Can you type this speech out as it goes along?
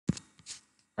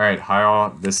All right, hi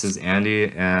all, this is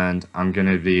Andy, and I'm going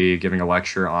to be giving a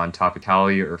lecture on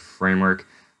topicality or framework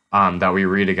that we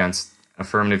read against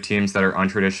affirmative teams that are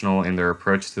untraditional in their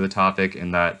approach to the topic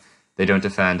in that they don't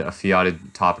defend a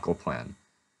fiated topical plan.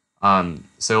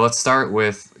 So let's start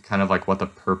with kind of like what the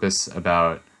purpose of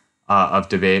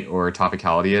debate or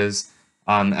topicality is.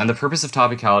 And the purpose of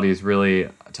topicality is really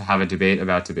to have a debate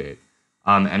about debate.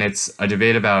 And it's a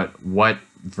debate about what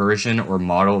version or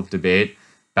model of debate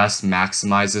best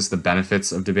maximizes the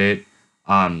benefits of debate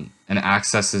and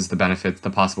accesses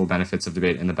the possible benefits of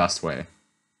debate in the best way.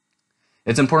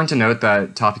 It's important to note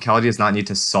that topicality does not need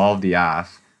to solve the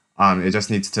Aff. It just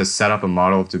needs to set up a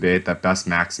model of debate that best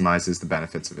maximizes the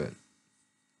benefits of it.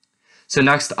 So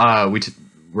next, we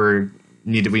kind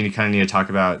of need to talk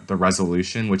about the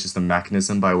resolution, which is the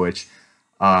mechanism by which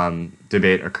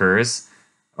debate occurs,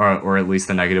 or at least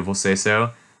the negative will say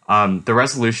so. The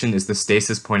resolution is the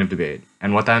stasis point of debate.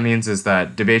 And what that means is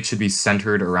that debate should be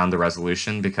centered around the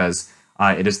resolution because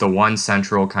it is the one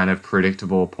central kind of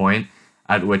predictable point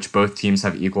at which both teams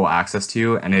have equal access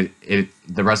to, and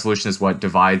the resolution is what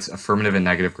divides affirmative and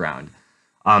negative ground.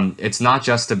 It's not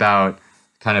just about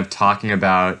kind of talking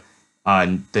about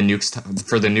the nukes,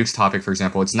 for the nukes topic, for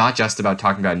example, it's not just about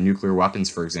talking about nuclear weapons,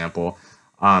 for example,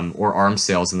 or arms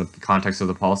sales in the context of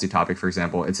the policy topic, for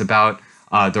example. It's about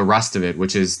the rest of it,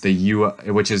 which is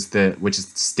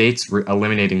states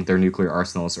eliminating their nuclear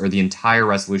arsenals, or the entire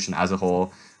resolution as a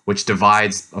whole, which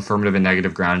divides affirmative and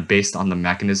negative ground based on the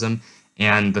mechanism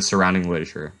and the surrounding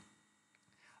literature.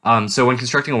 So when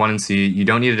constructing a 1 and C, you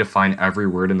don't need to define every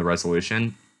word in the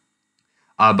resolution,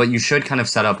 but you should kind of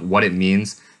set up what it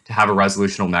means to have a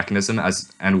resolutional mechanism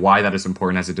and why that is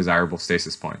important as a desirable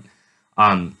stasis point.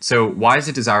 So why is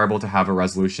it desirable to have a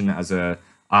resolution as a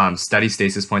steady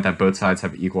stasis point that both sides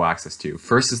have equal access to?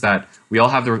 First is that we all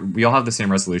have the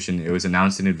same resolution. It was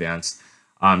announced in advance.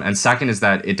 And second is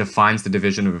that it defines the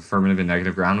division of affirmative and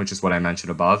negative ground, which is what I mentioned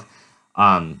above.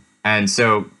 And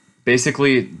so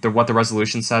basically what the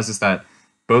resolution says is that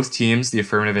both teams, the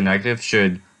affirmative and negative,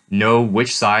 should know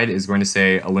which side is going to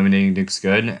say eliminating nukes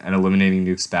good and eliminating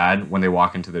nukes bad when they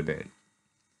walk into the debate.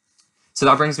 So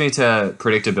that brings me to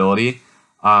predictability,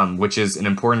 which is an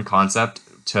important concept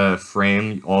to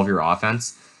frame all of your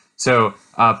offense. So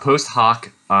post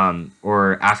hoc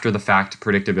or after the fact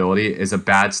predictability is a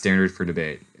bad standard for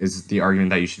debate, is the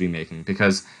argument that you should be making,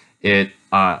 because it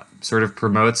sort of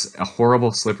promotes a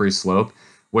horrible slippery slope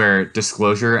where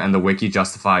disclosure and the wiki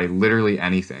justify literally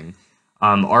anything.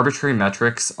 Arbitrary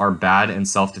metrics are bad and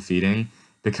self-defeating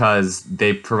because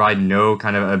they provide no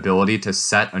kind of ability to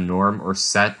set a norm or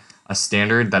set a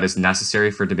standard that is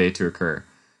necessary for debate to occur.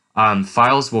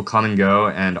 Files will come and go,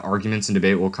 and arguments in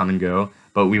debate will come and go,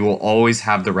 but we will always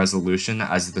have the resolution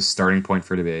as the starting point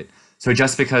for debate. So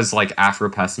just because like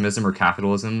Afro-pessimism or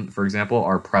capitalism, for example,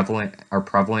 are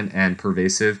prevalent and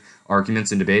pervasive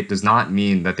arguments in debate does not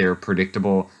mean that they are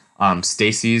predictable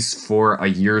stases for a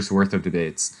year's worth of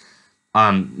debates.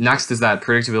 Next is that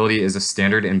predictability is a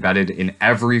standard embedded in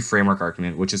every framework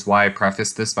argument, which is why I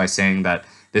prefaced this by saying that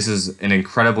this is an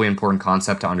incredibly important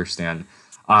concept to understand.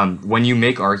 When you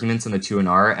make arguments in the 2 and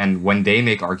R, and when they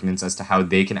make arguments as to how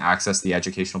they can access the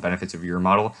educational benefits of your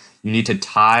model, you need to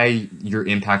tie your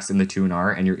impacts in the 2 and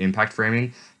R and your impact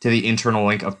framing to the internal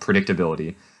link of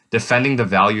predictability. Defending the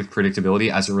value of predictability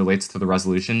as it relates to the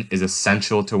resolution is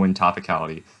essential to win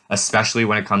topicality, especially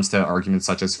when it comes to arguments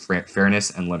such as fairness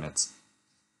and limits.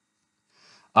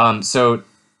 Next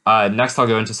I'll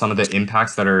go into some of the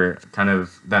impacts that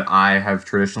I have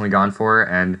traditionally gone for,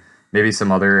 and maybe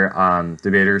some other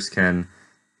debaters can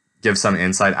give some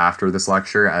insight after this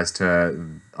lecture as to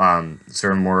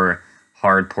sort of more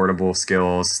hard portable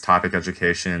skills, topic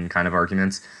education kind of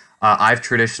arguments. I've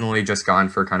traditionally just gone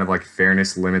for kind of like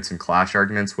fairness, limits, and clash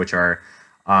arguments, which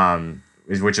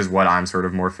is what I'm sort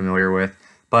of more familiar with.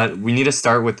 But we need to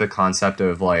start with the concept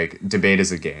of like debate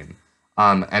as a game.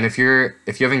 And if you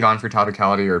haven't gone for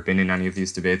topicality or been in any of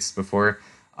these debates before,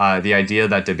 the idea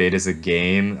that debate is a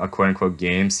game, a quote-unquote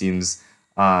game, seems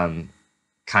to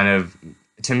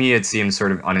me it seems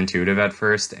sort of unintuitive at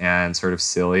first and sort of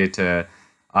silly to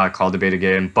call debate a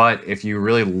game. But if you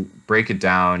really break it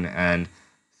down and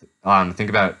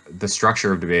think about the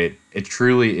structure of debate, it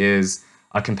truly is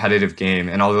a competitive game.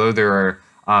 And although there are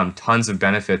tons of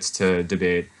benefits to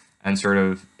debate and sort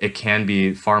of it can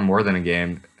be far more than a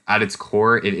game, at its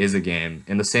core, it is a game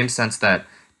in the same sense that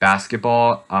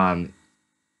basketball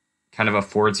kind of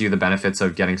affords you the benefits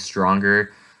of getting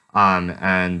stronger,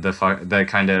 and the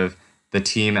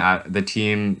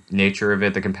team nature of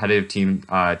it, the competitive team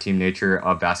nature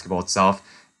of basketball itself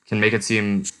can make it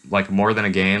seem like more than a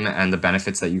game, and the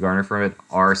benefits that you garner from it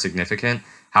are significant.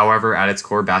 However, at its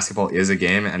core, basketball is a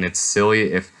game, and it's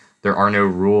silly if there are no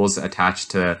rules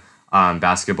attached to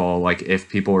basketball, like if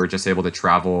people were just able to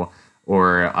travel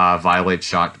or violate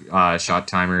shot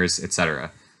timers,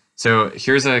 etc. So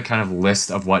here's a kind of list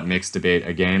of what makes debate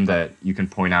a game that you can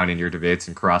point out in your debates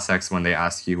and cross-ex when they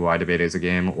ask you why debate is a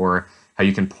game, or how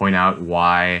you can point out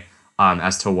why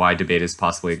as to why debate is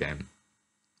possibly a game.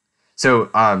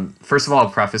 So first of all, I'll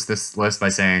preface this list by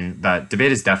saying that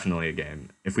debate is definitely a game.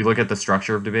 If we look at the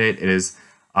structure of debate, it is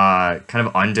kind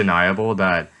of undeniable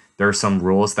that there are some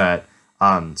rules that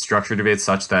structure debate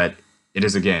such that it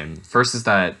is a game. First is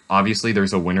that obviously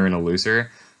there's a winner and a loser,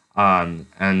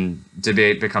 and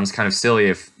debate becomes kind of silly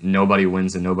if nobody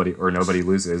wins and nobody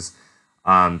loses,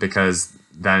 because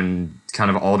then kind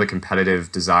of all the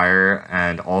competitive desire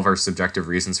and all of our subjective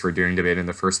reasons for doing debate in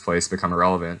the first place become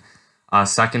irrelevant.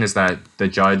 Second is that the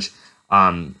judge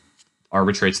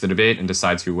arbitrates the debate and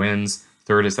decides who wins.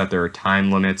 Third is that there are time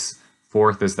limits.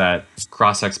 Fourth is that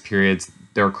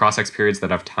there are cross-ex periods that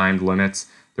have timed limits.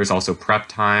 There's also prep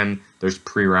time. There's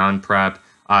pre-round prep.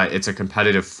 It's a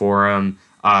competitive forum.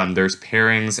 There's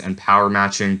pairings and power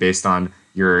matching based on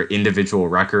your individual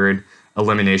record.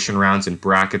 Elimination rounds and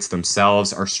brackets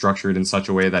themselves are structured in such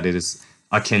a way that it is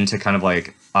akin to kind of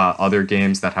like other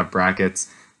games that have brackets.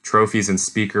 Trophies and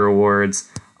speaker awards,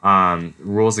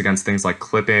 rules against things like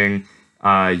clipping.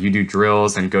 You do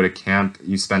drills and go to camp.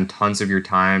 You spend tons of your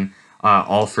time,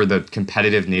 all for the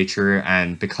competitive nature,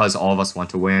 and because all of us want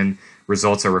to win.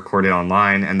 Results are recorded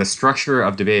online, and the structure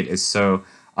of debate is so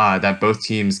that both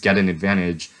teams get an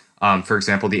advantage. For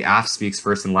example, the Affs speaks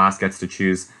first and last gets to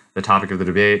choose the topic of the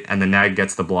debate, and the neg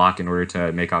gets the block in order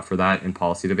to make up for that in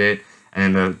policy debate. And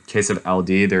in the case of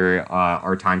LD, there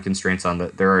are time constraints on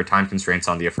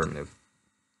the affirmative.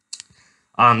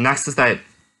 Next is that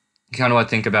you kind of want to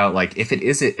think about, like, if it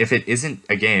isn't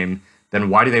a game, then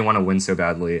why do they want to win so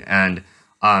badly? And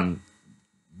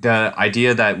the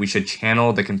idea that we should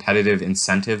channel the competitive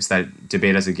incentives that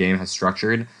debate as a game has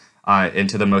structured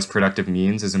into the most productive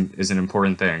means is an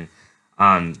important thing.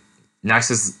 Next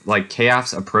is, like,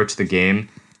 KAF's approach the game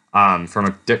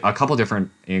from a couple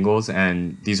different angles,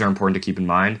 and these are important to keep in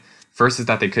mind. First is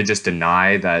that they could just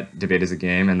deny that debate is a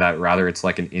game and that rather it's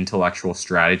like an intellectual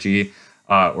strategy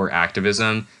or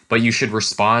activism, but you should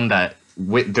respond that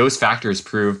those factors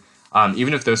prove,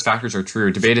 even if those factors are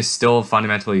true, debate is still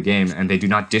fundamentally a game, and they do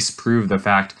not disprove the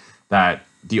fact that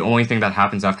the only thing that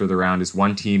happens after the round is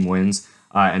one team wins,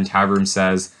 and Tabroom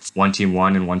says one team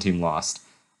won and one team lost.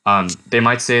 They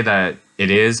might say that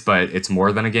it is, but it's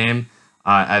more than a game.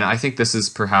 And I think this is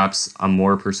perhaps a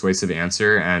more persuasive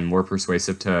answer and more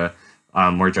persuasive to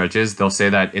more judges. They'll say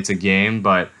that it's a game,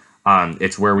 but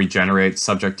it's where we generate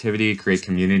subjectivity, create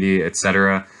community,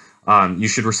 etc. You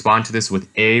should respond to this with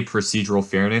a procedural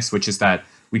fairness, which is that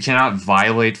we cannot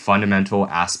violate fundamental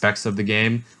aspects of the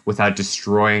game without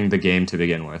destroying the game to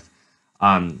begin with.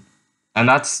 And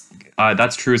that's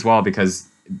true as well, because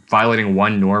violating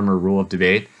one norm or rule of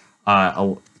debate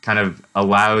kind of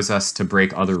allows us to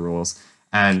break other rules.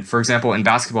 And for example, in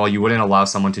basketball, you wouldn't allow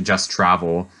someone to just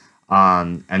travel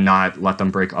and not let them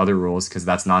break other rules, because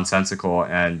that's nonsensical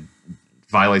and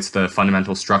violates the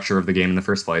fundamental structure of the game in the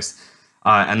first place.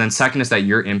 And then second is that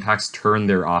your impacts turn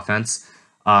their offense,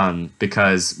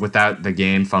 because without the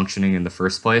game functioning in the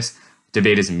first place,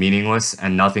 debate is meaningless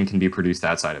and nothing can be produced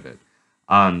outside of it.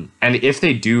 And if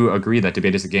they do agree that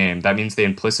debate is a game, that means they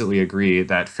implicitly agree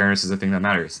that fairness is a thing that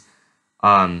matters.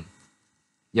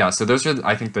 Yeah, so those are,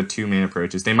 I think, the two main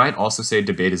approaches. They might also say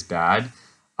debate is bad,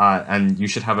 and you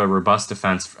should have a robust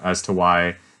defense as to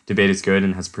why debate is good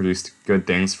and has produced good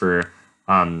things for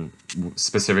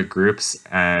specific groups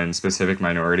and specific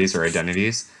minorities or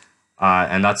identities.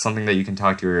 And that's something that you can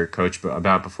talk to your coach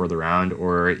about before the round,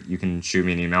 or you can shoot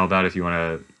me an email about if you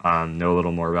want to know a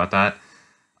little more about that.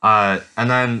 And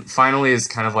then finally is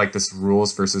kind of like this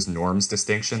rules versus norms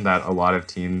distinction that a lot of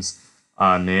teams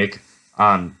make.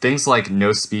 Things like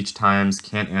no speech times,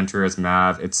 can't enter as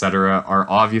Mav, etc. are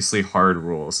obviously hard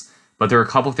rules. But there are a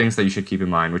couple things that you should keep in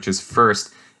mind, which is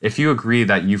first, if you agree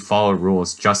that you follow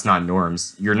rules, just not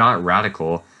norms, you're not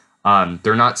radical.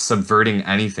 They're not subverting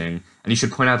anything. And you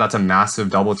should point out that's a massive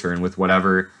double turn with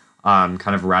whatever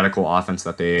kind of radical offense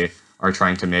that they are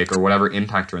trying to make, or whatever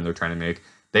impact turn they're trying to make.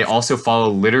 They also follow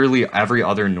literally every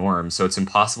other norm, so it's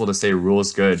impossible to say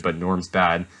rules good but norms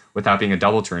bad without being a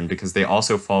double turn, because they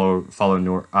also follow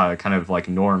kind of like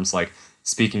norms like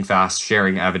speaking fast,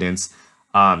 sharing evidence,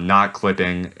 not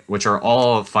clipping, which are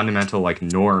all fundamental like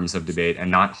norms of debate and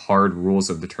not hard rules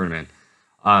of the tournament.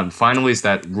 Finally is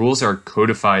that rules are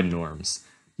codified norms.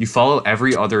 you follow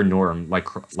every other norm,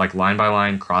 like line by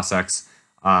line, cross-x,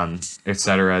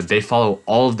 etc. They follow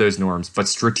all of those norms, but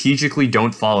strategically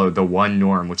don't follow the one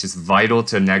norm, which is vital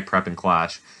to neg prep and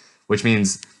clash, which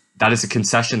means that is a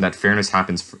concession that fairness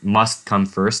must come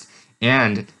first,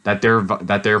 and that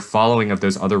their following of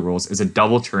those other rules is a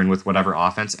double turn with whatever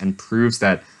offense, and proves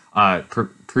that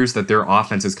their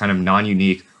offense is kind of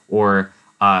non-unique, or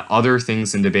other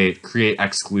things in debate create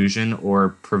exclusion or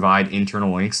provide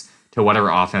internal links to whatever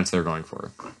offense they're going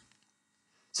for.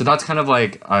 So that's kind of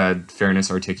like a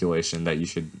fairness articulation that you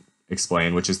should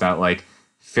explain, which is that like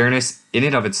fairness in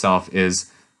and of itself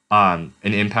is an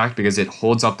impact because it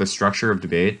holds up the structure of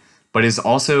debate, but is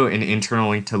also an internal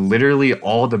link to literally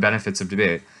all the benefits of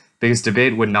debate, because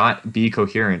debate would not be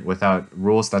coherent without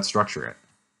rules that structure it.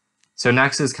 So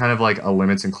next is kind of like a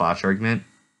limits and clash argument,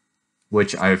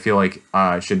 which I feel like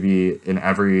should be in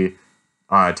every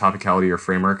topicality or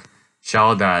framework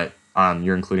shell that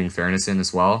you're including fairness in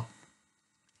as well.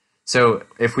 So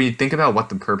if we think about what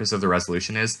the purpose of the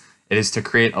resolution is, it is to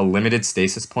create a limited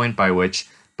stasis point by which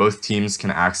both teams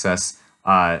can access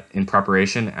in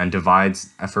preparation and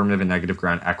divides affirmative and negative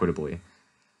ground equitably.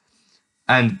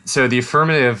 And so the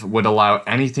affirmative would allow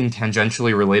anything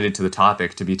tangentially related to the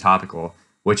topic to be topical,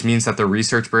 which means that the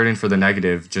research burden for the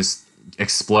negative just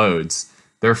explodes.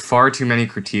 There are far too many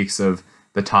critiques of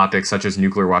the topic, such as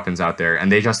nuclear weapons, out there,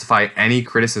 and they justify any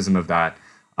criticism of that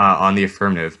on the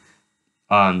affirmative.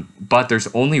 But there's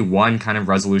only one kind of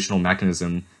resolutional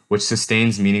mechanism which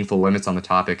sustains meaningful limits on the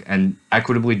topic and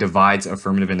equitably divides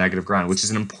affirmative and negative ground, which is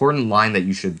an important line that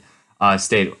you should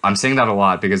state. I'm saying that a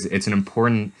lot because it's an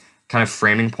important kind of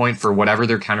framing point for whatever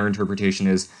their counterinterpretation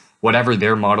is, whatever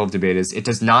their model of debate is. It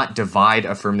does not divide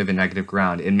affirmative and negative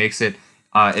ground. It makes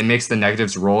the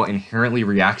negative's role inherently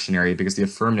reactionary because the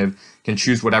affirmative can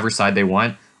choose whatever side they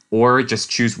want, or just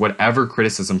choose whatever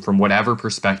criticism from whatever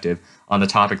perspective on the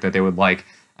topic that they would like,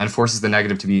 and forces the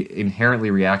negative to be inherently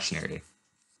reactionary.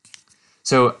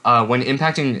 So when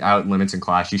impacting out limits and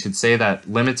clash, you should say that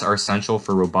limits are essential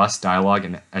for robust dialogue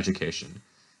and education.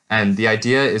 And the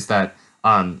idea is that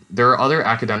there are other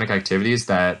academic activities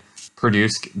that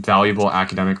produce valuable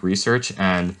academic research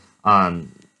and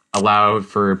allow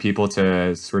for people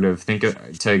to sort of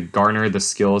to garner the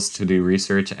skills to do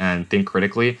research and think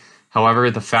critically.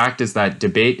 However, the fact is that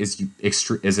debate is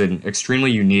an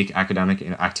extremely unique academic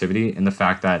activity in the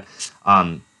fact that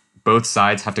both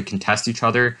sides have to contest each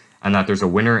other and that there's a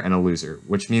winner and a loser,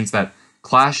 which means that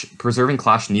preserving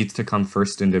clash needs to come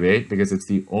first in debate because it's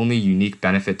the only unique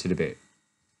benefit to debate.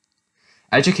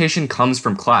 Education comes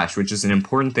from clash, which is an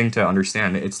important thing to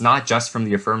understand. It's not just from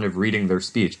the affirmative reading their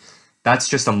speech. That's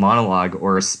just a monologue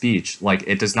or a speech. Like,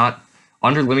 it does not,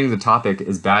 underlimiting the topic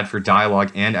is bad for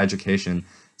dialogue and education.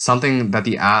 Something that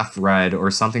the Aff read or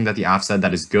something that the Aff said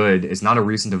that is good is not a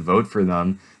reason to vote for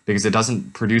them because it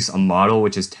doesn't produce a model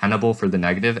which is tenable for the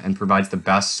negative and provides the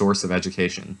best source of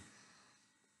education.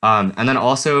 And then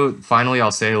also, finally,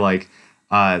 I'll say like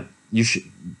that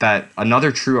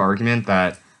another true argument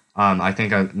that I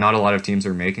think not a lot of teams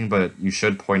are making, but you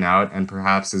should point out, and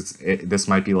perhaps this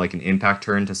might be like an impact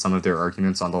turn to some of their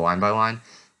arguments on the line by line,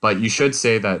 but you should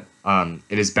say that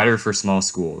it is better for small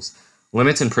schools.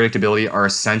 Limits and predictability are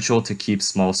essential to keep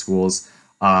small schools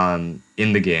in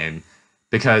the game,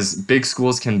 because big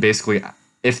schools can basically,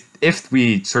 if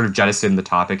we sort of jettison the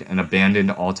topic and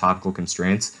abandoned all topical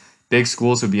constraints, big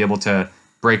schools would be able to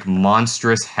break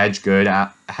monstrous hedge good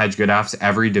Affs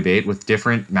every debate with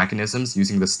different mechanisms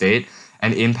using the state,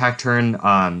 and impact turn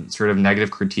sort of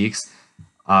negative critiques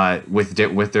with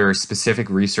their specific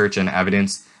research and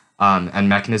evidence and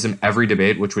mechanism every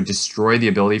debate, which would destroy the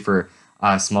ability for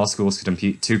small schools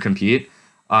to compete.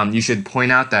 You should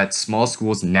point out that small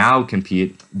schools now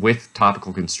compete with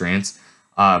topical constraints.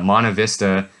 Monta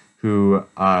Vista, who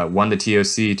won the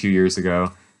TOC 2 years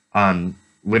ago,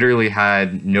 literally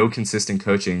had no consistent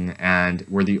coaching and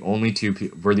were the only two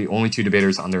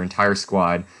debaters on their entire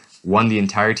squad, won the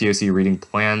entire TOC reading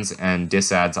plans and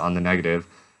disads on the negative,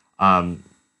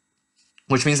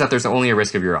 which means that there's only a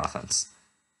risk of your offense.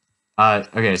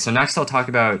 Okay, so next I'll talk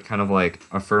about kind of like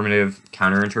affirmative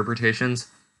counterinterpretations.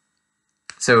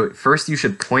 So first you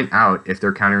should point out if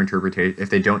they're if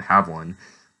they don't have one,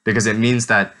 because it means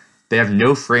that they have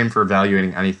no frame for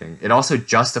evaluating anything. It also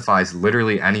justifies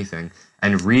literally anything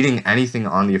and reading anything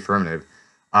on the affirmative,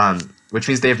 which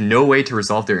means they have no way to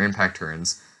resolve their impact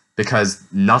turns because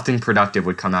nothing productive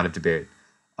would come out of debate.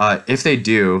 If they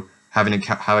do have a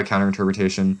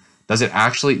counterinterpretation, does it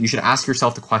actually, you should ask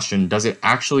yourself the question, does it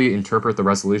actually interpret the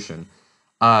resolution?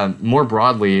 More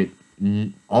broadly,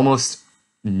 almost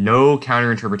no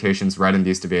counterinterpretations read in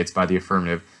these debates by the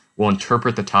affirmative will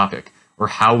interpret the topic or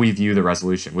how we view the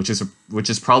resolution, which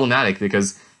is problematic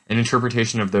because an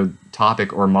interpretation of the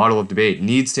topic or model of debate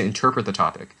needs to interpret the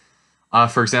topic.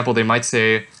 For example, they might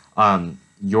say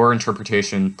your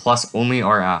interpretation plus only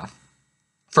our aff.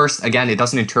 First, again, it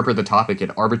doesn't interpret the topic.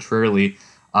 It arbitrarily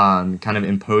kind of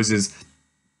imposes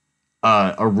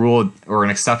a rule or an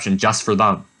exception just for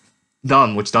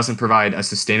them, which doesn't provide a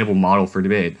sustainable model for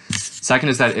debate. Second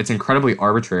is that it's incredibly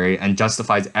arbitrary and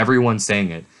justifies everyone saying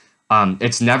it.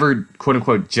 It's never, quote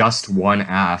unquote, just one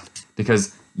aff,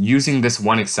 because using this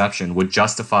one exception would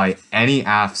justify any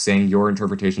aff saying your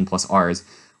interpretation plus ours,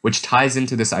 which ties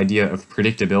into this idea of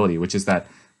predictability, which is that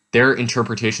their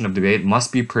interpretation of debate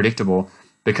must be predictable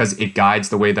because it guides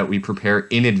the way that we prepare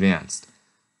in advance.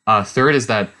 Third is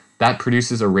that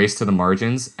produces a race to the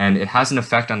margins, and it has an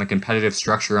effect on the competitive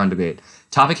structure on debate.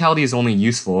 Topicality is only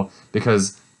useful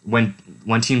because when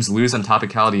teams lose on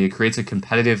topicality, it creates a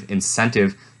competitive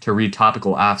incentive to read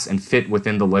topical affs and fit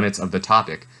within the limits of the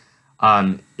topic.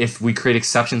 If we create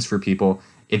exceptions for people,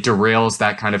 it derails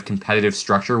that kind of competitive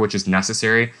structure, which is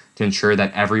necessary to ensure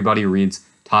that everybody reads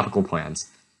topical plans.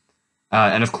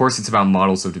 And of course, it's about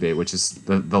models of debate, which is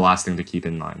the last thing to keep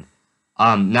in mind.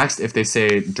 Next, if they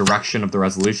say direction of the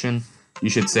resolution, you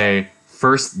should say,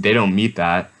 first, they don't meet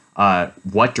that.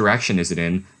 What direction is it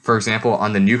in? For example,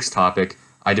 on the nukes topic,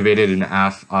 I debated an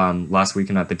aff last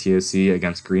weekend at the TOC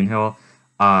against Greenhill,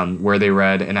 where they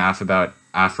read an aff about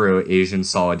Afro-Asian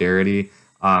solidarity,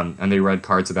 and they read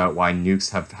cards about why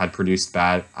nukes had produced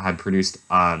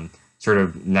sort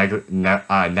of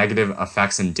negative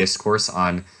effects and discourse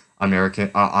on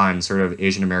on sort of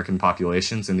Asian American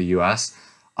populations in the U.S.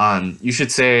 You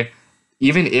should say,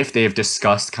 even if they've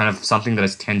discussed kind of something that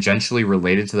is tangentially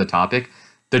related to the topic,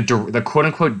 the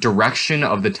quote-unquote direction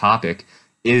of the topic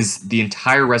is the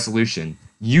entire resolution.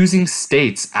 Using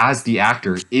states as the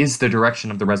actor is the direction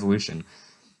of the resolution.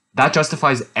 That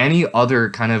justifies any other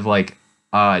kind of like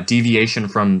deviation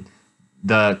from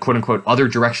the quote-unquote other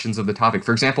directions of the topic.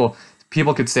 For example,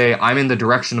 people could say, I'm in the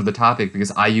direction of the topic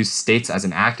because I use states as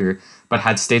an actor, but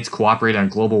had states cooperate on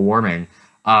global warming,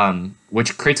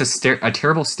 which creates a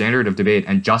terrible standard of debate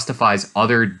and justifies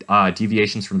other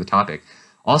deviations from the topic.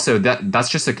 Also, that's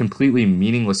just a completely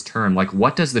meaningless term. Like,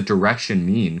 what does the direction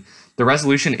mean? The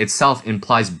resolution itself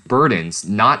implies burdens,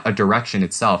 not a direction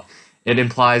itself. It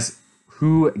implies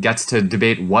who gets to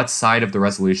debate what side of the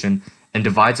resolution and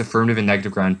divides affirmative and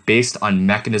negative ground based on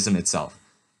mechanism itself.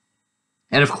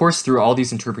 And of course, through all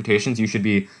these interpretations, you should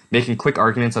be making quick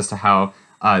arguments as to how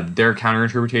their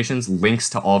counterinterpretations links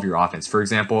to all of your offense. For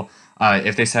example,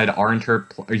 if they said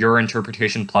your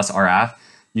interpretation plus our aff,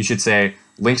 you should say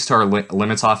links to our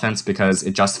limits offense because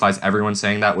it justifies everyone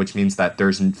saying that, which means that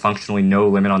there's functionally no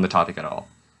limit on the topic at all.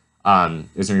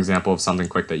 Is an example of something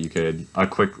quick that you could, a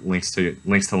quick links to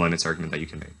limits argument that you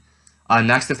can make.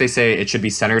 Next, if they say it should be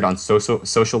centered on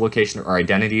social location or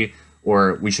identity,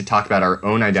 or we should talk about our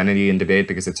own identity in debate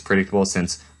because it's predictable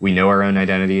since we know our own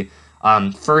identity.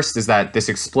 First is that this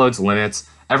explodes limits.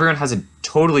 Everyone has a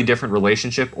totally different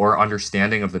relationship or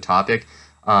understanding of the topic.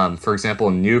 For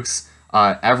example, nukes,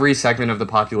 every segment of the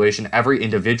population, every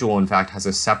individual, in fact, has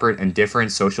a separate and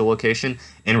different social location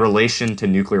in relation to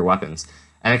nuclear weapons.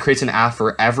 And it creates an aff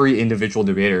for every individual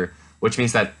debater, which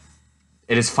means that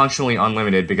it is functionally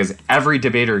unlimited because every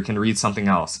debater can read something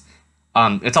else.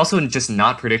 It's also just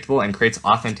not predictable and creates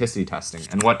authenticity testing.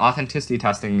 And what authenticity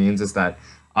testing means is that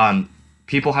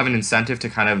people have an incentive to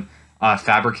kind of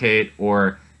fabricate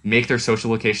or make their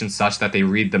social location such that they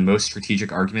read the most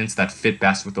strategic arguments that fit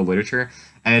best with the literature.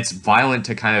 And it's violent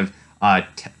to kind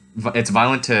of it's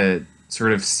violent to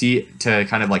sort of to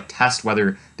kind of like test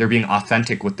whether they're being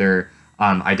authentic with their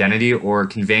identity or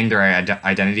conveying their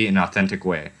identity in an authentic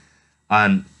way.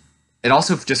 It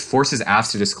also just forces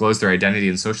affs to disclose their identity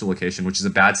and social location, which is a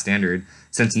bad standard,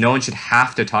 since no one should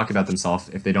have to talk about themselves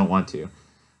if they don't want to.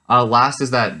 Last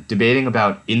is that debating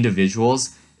about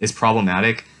individuals is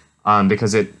problematic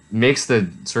because it makes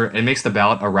the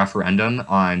ballot a referendum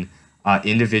on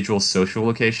individual social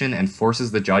location and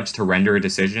forces the judge to render a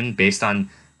decision based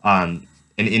on an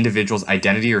individual's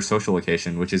identity or social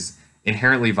location, which is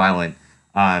inherently violent.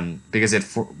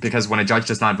 Because when a judge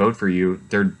does not vote for you,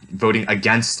 they're voting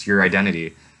against your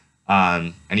identity,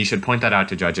 and you should point that out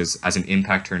to judges as an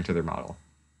impact turn to their model.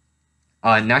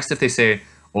 Next, if they say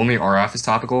only RF is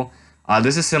topical,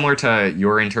 this is similar to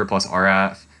your inter plus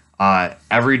RF.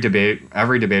 Every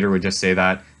debater would just say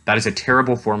that is a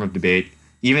terrible form of debate.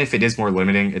 Even if it is more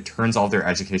limiting, it turns all their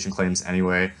education claims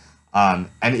anyway. And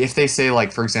if they say,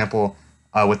 like, for example,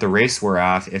 with the race war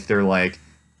AF, if they're like,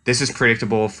 this is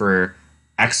predictable for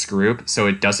X group, so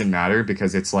it doesn't matter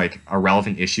because it's like a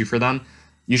relevant issue for them,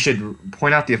 you should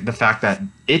point out the fact that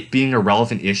it being a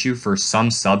relevant issue for some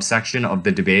subsection of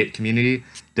the debate community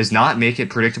does not make it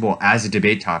predictable as a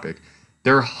debate topic.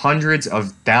 There are hundreds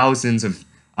of thousands of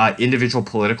individual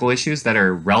political issues that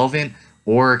are relevant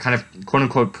or kind of quote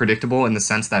unquote predictable in the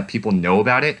sense that people know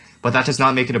about it, but that does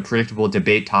not make it a predictable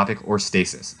debate topic or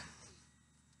stasis.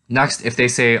 Next, if they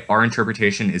say our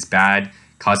interpretation is bad,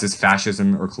 causes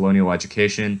fascism or colonial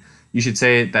education, you should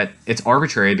say that it's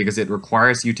arbitrary because it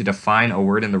requires you to define a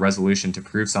word in the resolution to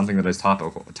prove something that is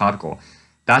topical.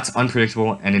 That's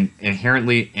unpredictable and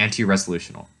inherently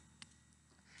anti-resolutional.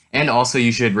 And also,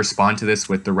 you should respond to this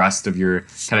with the rest of your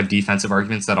kind of defensive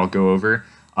arguments that I'll go over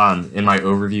in my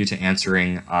overview to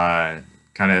answering kind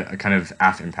of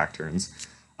Aff impact turns.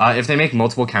 If they make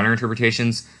multiple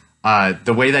counterinterpretations,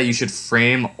 the way that you should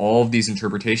frame all of these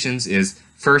interpretations is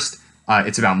first,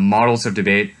 it's about models of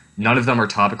debate. None of them are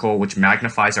topical, which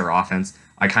magnifies our offense.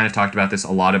 I kind of talked about this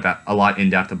a lot in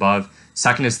depth above.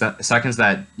 Second is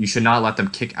that you should not let them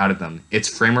kick out of them. It's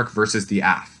framework versus the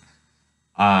Aff.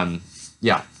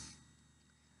 Yeah.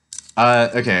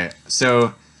 Okay,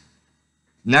 so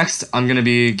next I'm going to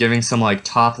be giving some like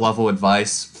top level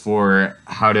advice for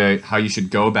how you should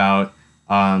go about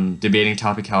debating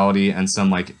topicality and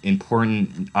some like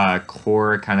important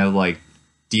core kind of like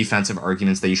defensive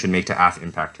arguments that you should make to Aff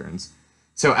impact turns.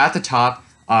 So at the top,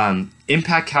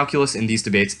 impact calculus in these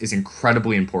debates is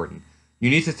incredibly important. You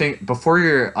need to think before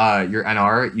your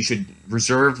NR. You should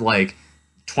reserve like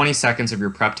 20 seconds of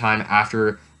your prep time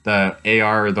after the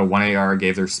AR or the 1AR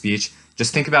gave their speech.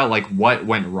 Just think about like what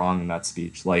went wrong in that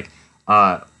speech. Like,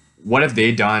 what have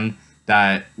they done?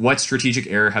 What strategic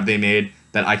error have they made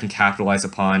that I can capitalize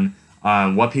upon?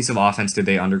 What piece of offense did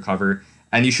they undercover?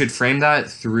 And you should frame that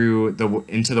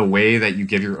into the way that you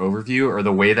give your overview or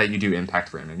the way that you do impact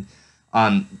framing.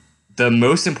 The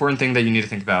most important thing that you need to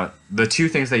think about, the two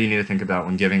things that you need to think about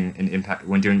when doing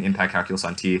impact calculus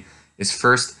on T is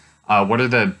first, what are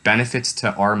the benefits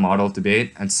to our model of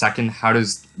debate? And second, how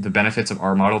does the benefits of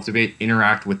our model of debate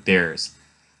interact with theirs?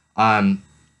 And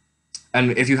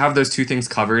if you have those two things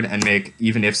covered and make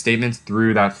even if statements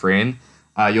through that frame,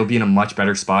 you'll be in a much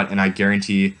better spot, and I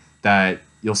guarantee that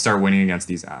you'll start winning against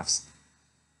these Affs.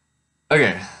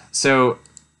 Okay, so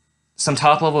some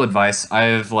top level advice. I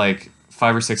have like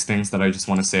 5 or 6 things that I just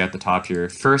want to say at the top here.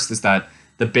 First is that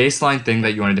the baseline thing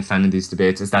that you want to defend in these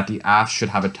debates is that the Affs should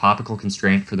have a topical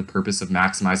constraint for the purpose of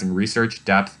maximizing research,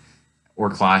 depth, or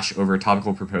clash over a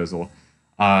topical proposal.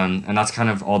 And that's kind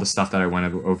of all the stuff that I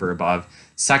went over above.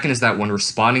 Second is that when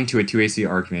responding to a 2AC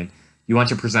argument, you want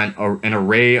to present an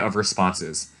array of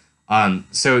responses.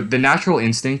 So the natural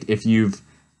instinct, if you've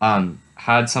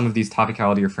had some of these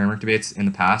topicality or framework debates in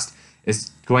the past,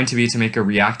 is going to be to make a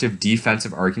reactive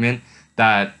defensive argument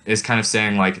that is kind of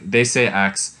saying, like, they say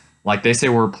X, like, they say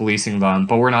we're policing them,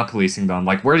 but we're not policing them.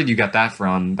 Like, where did you get that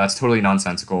from? That's totally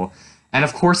nonsensical. And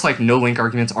of course, like, no link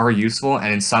arguments are useful,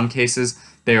 and in some cases,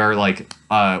 they are like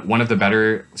one of the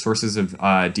better sources of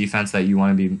defense that you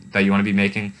want to be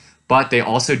making. But they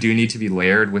also do need to be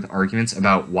layered with arguments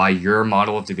about why your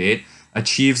model of debate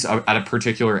achieves at a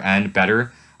particular end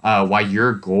better, why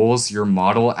your goals, your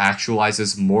model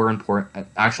actualizes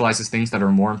things that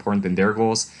are more important than their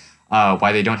goals,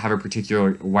 why they don't have a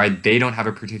particular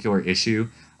issue,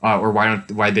 or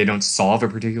why they don't solve a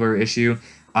particular issue,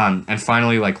 and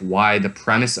finally, like, why the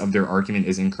premise of their argument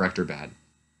is incorrect or bad.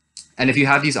 And if you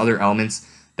have these other elements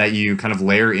that you kind of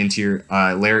layer into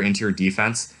your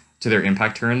defense to their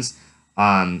impact turns,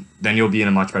 then you'll be in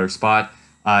a much better spot.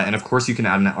 And of course, you can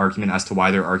add an argument as to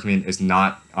why their argument is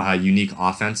not a unique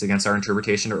offense against our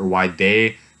interpretation, or why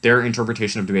their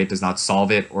interpretation of debate does not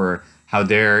solve it, or how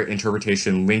their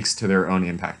interpretation links to their own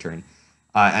impact turn.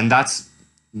 And that's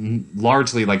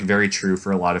largely like very true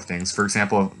for a lot of things. For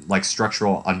example, like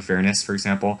structural unfairness, for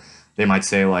example, they might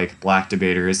say like black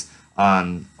debaters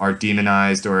are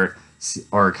demonized or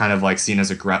kind of like seen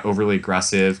as overly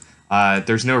aggressive.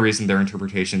 There's no reason their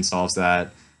interpretation solves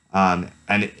that.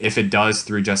 And if it does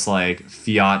through just like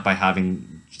fiat by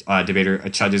having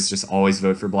judges just always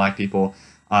vote for black people,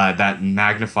 that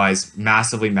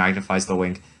massively magnifies the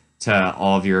link to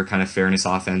all of your kind of fairness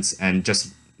offense and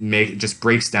just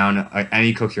breaks down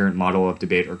any coherent model of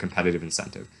debate or competitive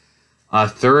incentive.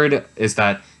 Third is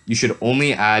that you should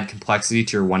only add complexity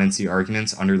to your 1NC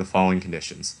arguments under the following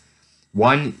conditions.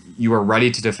 1, you are ready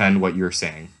to defend what you're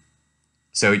saying.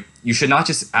 So you should not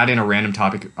just add in a random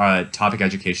topic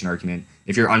education argument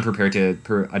if you're unprepared to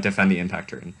defend the impact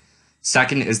turn.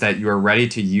 Second is that you are ready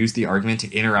to use the argument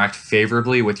to interact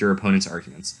favorably with your opponent's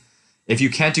arguments. If you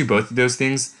can't do both of those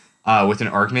things with an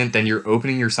argument, then you're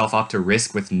opening yourself up to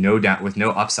risk with no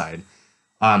upside.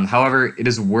 However, it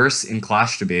is worse in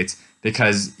clash debates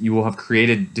because you will have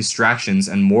created distractions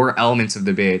and more elements of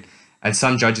debate. And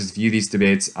some judges view these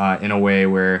debates in a way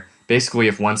where basically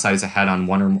if one side is ahead on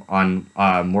one or on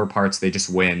more parts, they just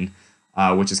win,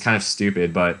 which is kind of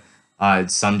stupid. But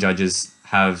some judges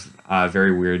have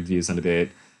very weird views on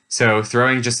debate. So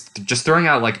just throwing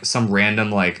out like some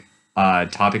random like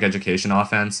topic education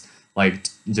offense, like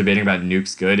debating about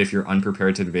nuke's good if you're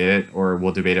unprepared to debate it or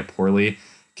will debate it poorly,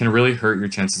 can really hurt your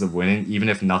chances of winning, even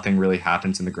if nothing really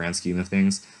happens in the grand scheme of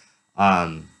things.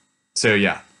 So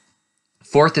yeah.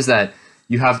 Fourth is that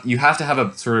you have to have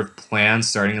a sort of plan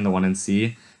starting in the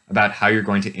 1NC about how you're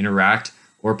going to interact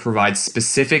or provide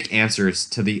specific answers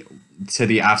to the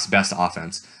Affs' best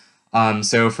offense.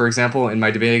 So for example, in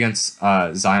my debate against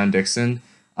Zion Dixon,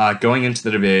 going into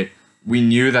the debate, we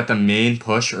knew that the main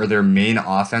push or their main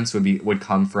offense would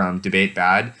come from debate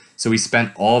bad. So I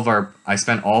spent all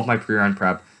of my pre-round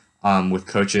prep with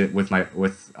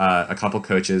a couple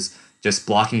coaches, just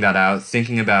blocking that out,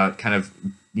 thinking about kind of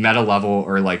meta level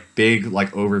or like big like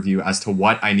overview as to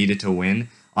what I needed to win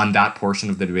on that portion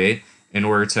of the debate in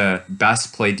order to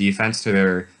best play defense to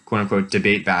their quote unquote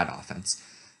debate bad offense.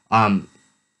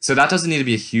 So that doesn't need to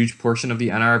be a huge portion of the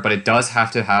NR, but it does have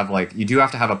to have like, you do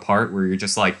have to have a part where you're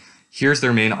just like, here's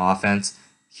their main offense,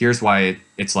 here's why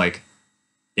it's like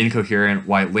incoherent,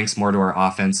 why it links more to our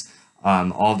offense,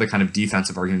 all of the kind of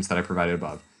defensive arguments that I provided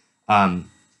above.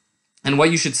 And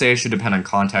what you should say should depend on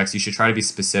context. You should try to be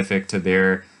specific to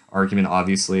their argument,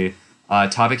 obviously.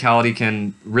 Topicality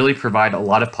can really provide a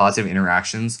lot of positive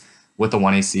interactions with the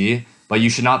 1AC, but you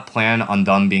should not plan on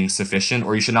them being sufficient,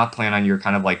 or you should not plan on your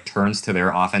kind of like turns to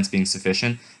their offense being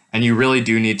sufficient. And you really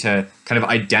do need to kind of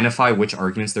identify which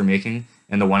arguments they're making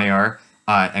in the 1AR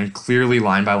and clearly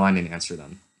line by line and answer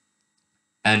them.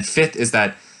 And fifth is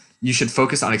that you should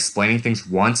focus on explaining things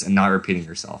once and not repeating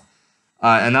yourself.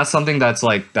 And that's something that's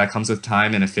like, that comes with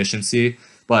time and efficiency,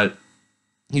 but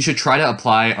you should try to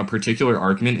apply a particular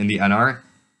argument in the NR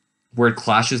where it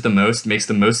clashes the most, makes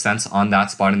the most sense on that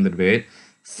spot in the debate,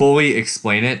 fully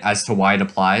explain it as to why it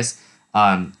applies,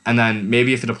 and then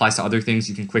maybe if it applies to other things,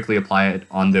 you can quickly apply it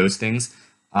on those things,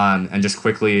 and just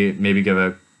quickly maybe give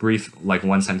a brief like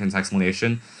one sentence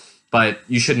explanation. But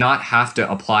you should not have to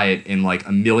apply it in like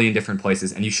a million different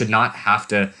places, and you should not have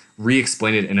to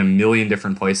re-explain it in a million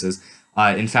different places.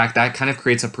 In fact, that kind of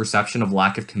creates a perception of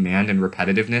lack of command and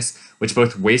repetitiveness, which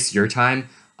both wastes your time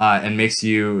and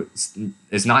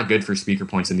is not good for speaker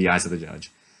points in the eyes of the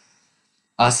judge.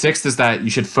 Sixth is that you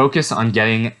should focus on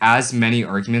getting as many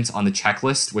arguments on the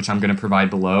checklist, which I'm going to provide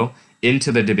below,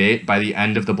 into the debate by the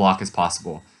end of the block as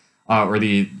possible, or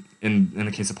in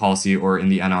the case of policy or in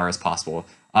the NR as possible.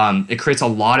 It creates a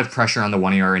lot of pressure on the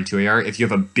 1AR and 2AR if you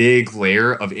have a big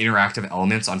layer of interactive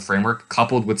elements on framework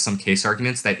coupled with some case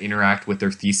arguments that interact with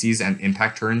their theses and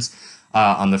impact turns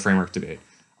on the framework debate.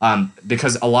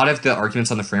 Because a lot of the arguments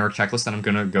on the framework checklist that I'm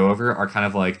going to go over are kind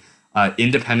of like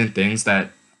independent things that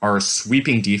are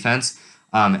sweeping defense,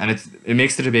 and it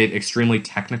makes the debate extremely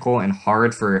technical and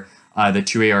hard for the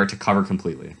 2AR to cover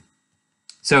completely.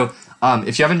 So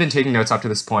if you haven't been taking notes up to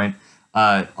this point,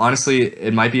 honestly,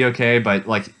 it might be okay, but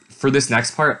like for this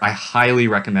next part, I highly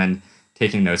recommend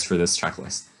taking notes for this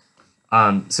checklist.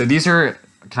 So these are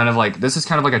this is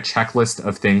kind of like a checklist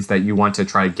of things that you want to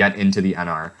try to get into the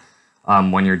NR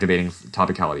when you're debating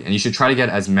topicality, and you should try to get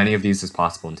as many of these as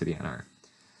possible into the NR.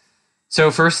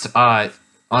 So first,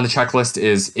 on the checklist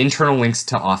is internal links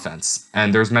to offense,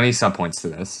 and there's many subpoints to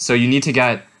this. So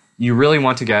you really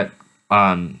want to get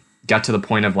to the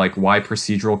point of like why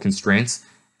procedural constraints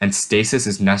and stasis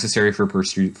is necessary for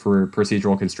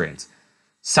procedural constraints.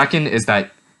 Second is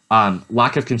that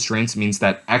lack of constraints means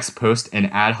that ex post and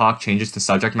ad hoc changes to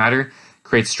subject matter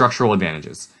create structural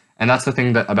advantages. And that's the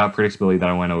thing about predictability that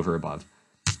I went over above.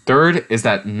 Third is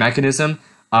that mechanism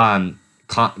and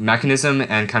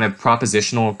kind of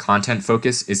propositional content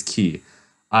focus is key.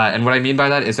 And what I mean by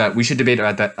that is that we should debate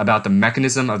about the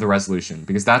mechanism of the resolution,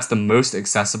 because that's the most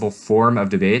accessible form of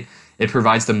debate. It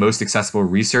provides the most accessible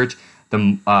research,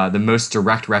 the most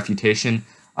direct refutation,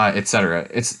 etc.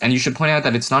 And you should point out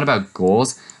that it's not about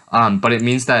goals, but it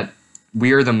means that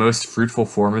we are the most fruitful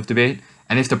form of debate.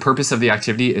 And if the purpose of the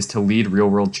activity is to lead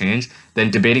real-world change, then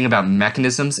debating about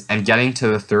mechanisms and getting to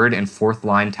the third and fourth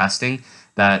line testing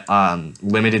that a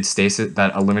limited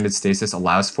stasis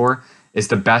allows for is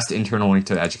the best internal link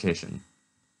to education.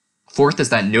 Fourth is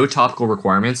that no topical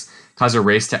requirements cause a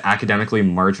race to academically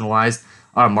marginal or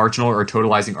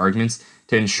totalizing arguments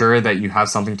to ensure that you have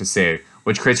something to say,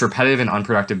 which creates repetitive and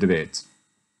unproductive debates.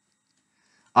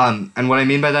 And what I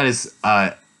mean by that is,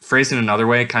 phrased in another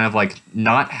way, kind of like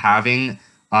not having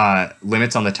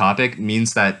limits on the topic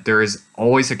means that there is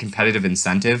always a competitive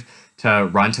incentive to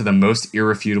run to the most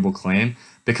irrefutable claim,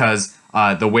 because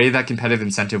the way that competitive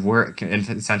incentives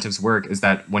work is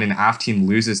that when an AF team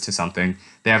loses to something,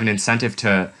 they have an incentive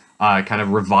to kind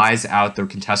of revise out their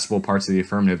contestable parts of the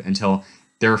affirmative until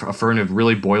their affirmative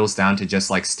really boils down to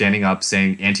just like standing up,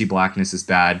 saying anti-blackness is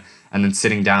bad, and then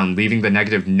sitting down, leaving the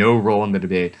negative no role in the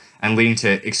debate, and leading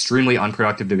to extremely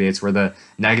unproductive debates where the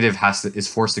negative is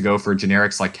forced to go for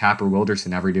generics like Cap or Wilders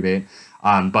in every debate,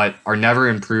 but are never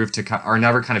are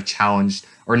never kind of challenged,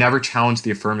 or never challenge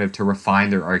the affirmative to refine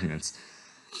their arguments.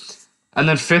 And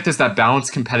then fifth is that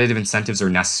balanced competitive incentives are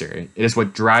necessary. It is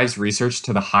what drives research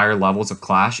to the higher levels of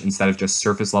clash instead of just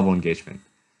surface level engagement.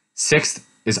 Sixth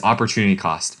is opportunity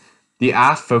cost. The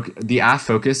AF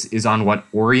focus is on what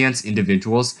orients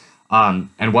individuals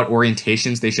and what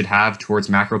orientations they should have towards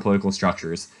macro-political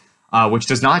structures, which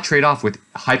does not trade off with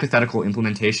hypothetical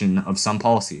implementation of some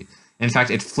policy. In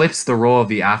fact, it flips the role of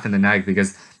the AF and the neg,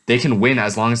 because they can win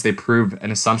as long as they prove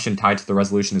an assumption tied to the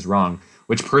resolution is wrong,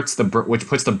 which puts the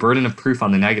burden of proof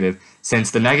on the negative, since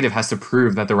the negative has to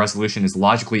prove that the resolution is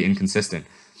logically inconsistent.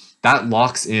 That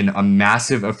locks in a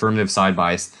massive affirmative side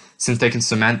bias, since they can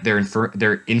cement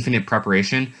their infinite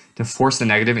preparation to force the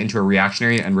negative into a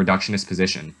reactionary and reductionist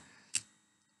position.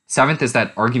 Seventh is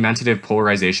that argumentative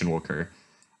polarization will occur.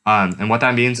 And what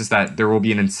that means is that there will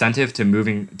be an incentive to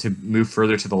move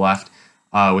further to the left,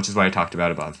 which is what I talked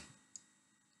about above.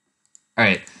 All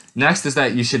right. Next is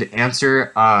that you should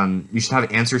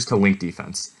have answers to link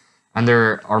defense. And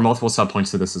there are multiple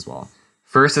subpoints to this as well.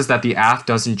 First is that the AF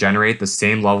doesn't generate the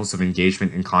same levels of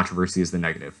engagement and controversy as the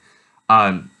negative.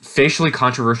 Facially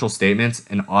controversial statements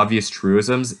and obvious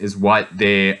truisms is what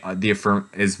the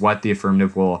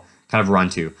affirmative will kind of run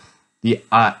to. The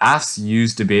AFs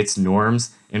use debates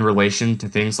norms in relation to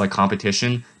things like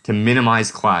competition to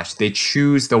minimize clash. They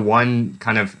choose the one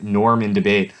kind of norm in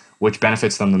debate which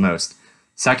benefits them the most.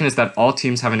 Second is that all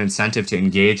teams have an incentive to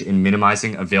engage in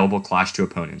minimizing available clash to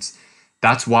opponents.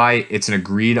 That's why it's an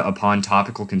agreed upon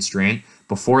topical constraint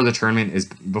before the tournament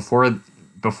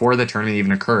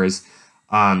even occurs.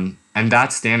 And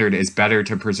that standard is better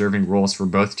to preserving roles for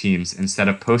both teams instead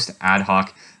of post ad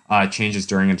hoc changes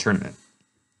during a tournament.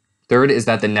 Third is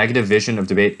that the negative vision of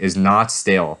debate is not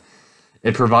stale.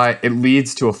 It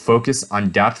leads to a focus on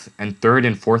depth and third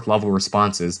and fourth level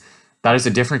responses. That is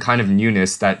a different kind of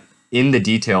newness that in the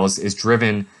details is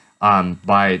driven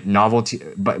by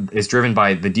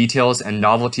the details and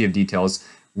novelty of details,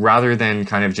 rather than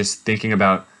kind of just thinking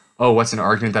about, oh, what's an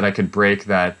argument that I could break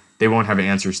that they won't have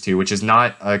answers to, which is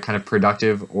not a kind of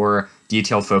productive or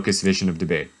detail-focused vision of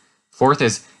debate. Fourth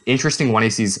is interesting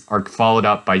 1ACs are followed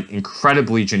up by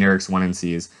incredibly generic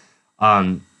 1NCs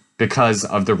because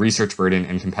of the research burden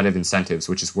and competitive incentives,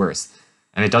 which is worse.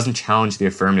 And it doesn't challenge the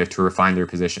affirmative to refine their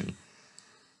position.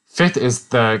 Fifth is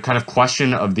the kind of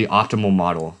question of the optimal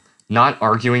model. Not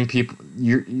arguing people,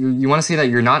 you want to say that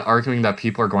you're not arguing that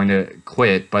people are going to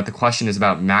quit, but the question is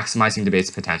about maximizing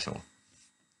debate's potential.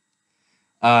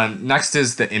 Next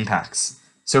is the impacts.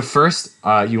 So first,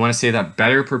 you want to say that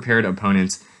better prepared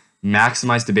opponents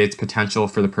maximize debate's potential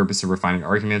for the purpose of refining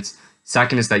arguments.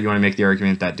 Second is that you want to make the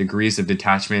argument that degrees of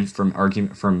detachment from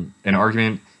an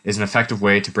argument is an effective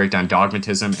way to break down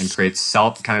dogmatism and create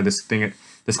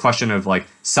this question of like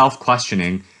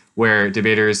self-questioning, where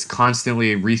debaters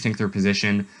constantly rethink their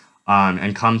position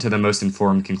and come to the most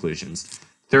informed conclusions.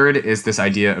 Third is this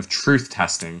idea of truth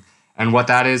testing. And what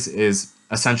that is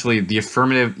essentially the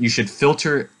affirmative. You should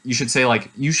filter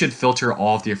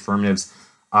all of the affirmative's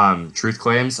truth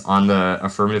claims on the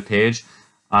affirmative page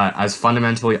as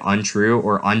fundamentally untrue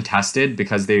or untested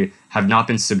because they have not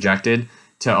been subjected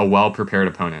to a well-prepared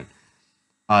opponent.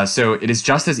 So it is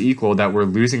just as equal that we're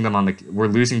losing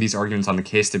these arguments on the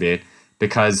case debate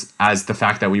because as the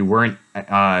fact that we weren't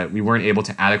able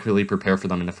to adequately prepare for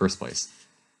them in the first place.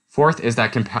 Fourth is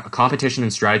that competition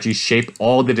and strategy shape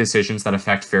all the decisions that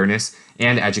affect fairness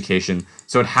and education.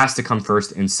 So it has to come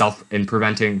first in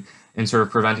preventing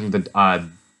the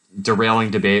derailing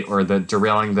debate or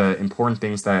derailing the important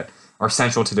things that are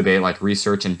central to debate, like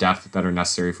research and depth that are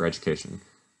necessary for education.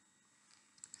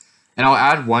 And I'll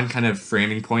add one kind of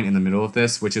framing point in the middle of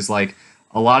this, which is like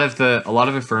a lot of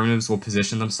affirmatives will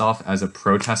position themselves as a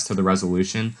protest to the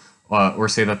resolution, or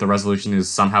say that the resolution is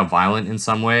somehow violent in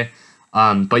some way.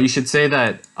 But you should say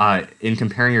that in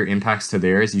comparing your impacts to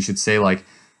theirs, you should say like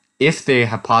if they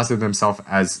have posited themselves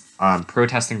as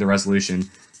protesting the resolution,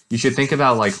 you should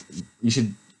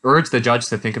urge the judge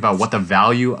to think about what the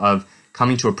value of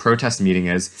coming to a protest meeting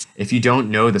is if you don't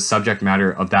know the subject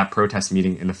matter of that protest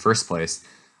meeting in the first place.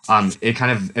 It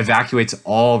kind of evacuates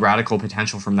all radical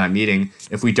potential from that meeting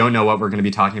if we don't know what we're going to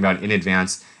be talking about in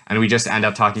advance, and we just end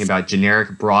up talking about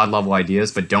generic, broad-level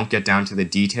ideas, but don't get down to the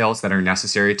details that are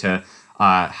necessary to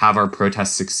have our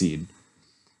protest succeed.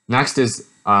 Next is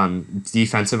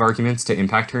defensive arguments to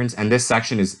impact turns, and this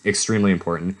section is extremely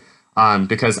important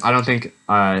because I don't think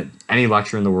any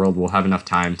lecturer in the world will have enough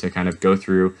time to kind of go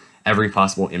through every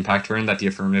possible impact turn that the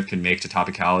affirmative can make to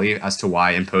topicality as to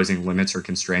why imposing limits or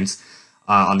constraints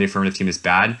on the affirmative team is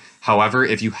bad. However,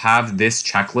 if you have this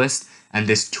checklist and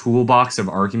this toolbox of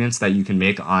arguments that you can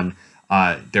make on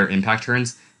their impact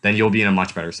turns, then you'll be in a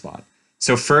much better spot.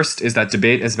 So first is that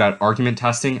debate is about argument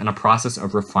testing and a process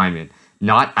of refinement,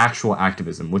 not actual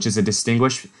activism, which is a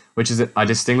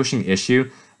distinguishing issue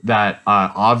that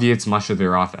obviates much of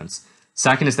their offense.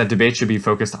 Second is that debate should be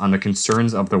focused on the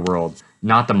concerns of the world,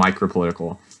 not the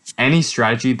micropolitical. Any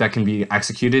strategy that can be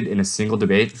executed in a single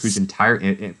debate whose entire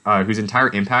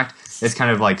impact is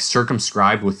kind of like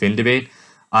circumscribed within debate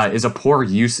is a poor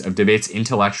use of debate's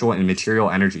intellectual and material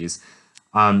energies.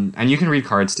 And you can read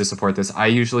cards to support this. I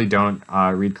usually don't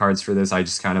read cards for this. I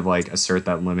just kind of like assert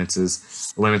that limits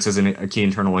is a key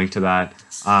internal link to that.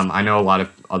 I know a lot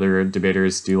of other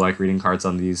debaters do like reading cards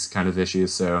on these kind of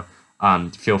issues, so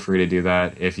feel free to do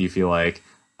that if you feel like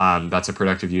that's a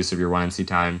productive use of your 1MC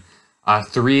time.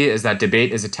 3 is that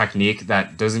debate is a technique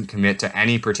that doesn't commit to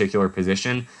any particular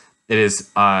position. It is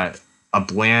a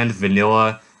bland,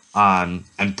 vanilla,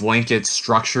 and blanket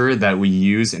structure that we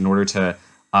use in order to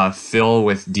fill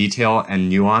with detail and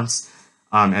nuance,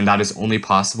 and that is only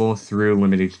possible through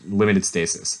limited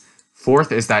stasis.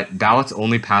 Fourth is that ballots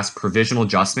only pass provisional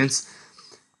adjustments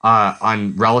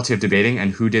on relative debating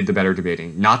and who did the better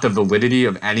debating, not the validity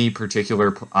of any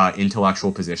particular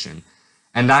intellectual position.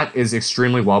 And that is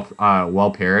extremely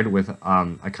well paired with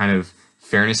a kind of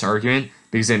fairness argument,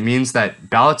 because it means that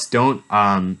ballots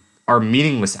are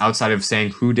meaningless outside of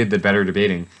saying who did the better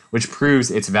debating, which proves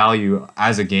its value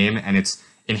as a game and its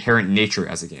inherent nature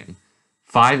as a game.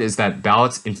 5 is that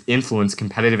ballots influence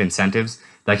competitive incentives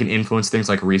that can influence things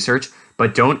like research,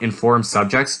 but don't inform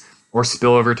subjects or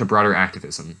spill over to broader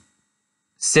activism.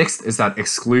 6th is that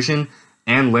exclusion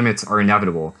and limits are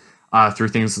inevitable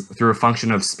through a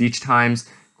function of speech times,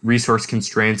 resource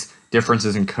constraints,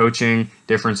 differences in coaching,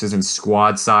 differences in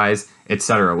squad size,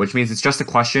 etc., which means it's just a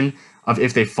question of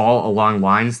if they fall along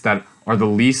lines that are the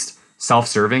least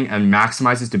self-serving and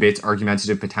maximizes debate's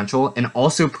argumentative potential, and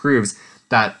also proves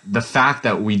that the fact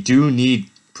that we do need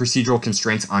procedural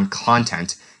constraints on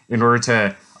content in order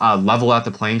to level out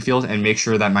the playing field and make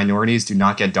sure that minorities do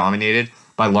not get dominated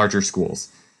by larger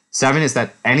schools. 7 is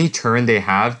that any turn they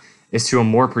have is to a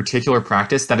more particular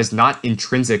practice that is not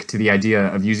intrinsic to the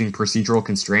idea of using procedural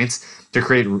constraints to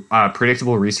create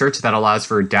predictable research that allows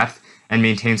for depth and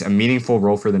maintains a meaningful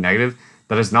role for the negative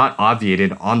that is not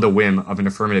obviated on the whim of an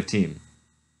affirmative team.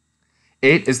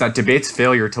 8 is that debate's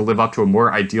failure to live up to a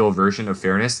more ideal version of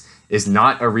fairness is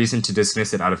not a reason to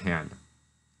dismiss it out of hand.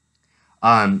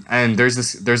 And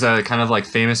there's a kind of like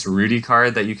famous Rudy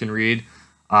card that you can read.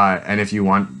 And if you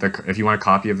want a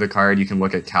copy of the card, you can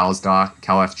look at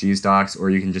CalFG's docs, or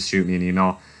you can just shoot me an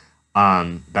email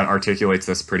that articulates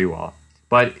this pretty well.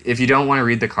 But if you don't want to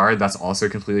read the card, that's also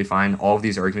completely fine. All of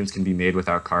these arguments can be made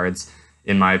without cards,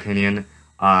 in my opinion.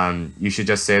 You should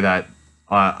just say that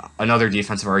another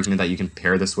defensive argument that you can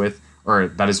pair this with, or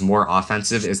that is more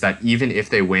offensive, is that even if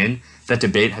they win, that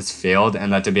debate has failed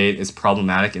and that debate is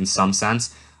problematic in some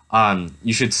sense.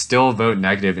 You should still vote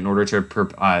negative in order to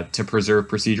preserve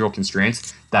procedural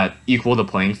constraints that equal the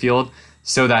playing field,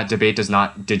 so that debate does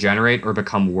not degenerate or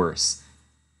become worse.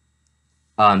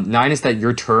 9 is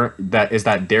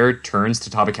that their turns to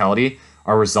topicality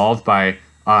are resolved by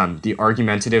the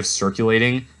argumentative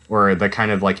circulating, or the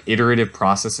kind of like iterative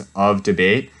process of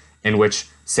debate in which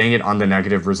saying it on the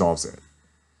negative resolves it.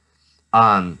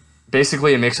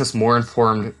 Basically, it makes us more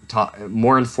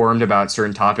informed about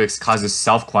certain topics, causes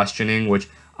self-questioning, which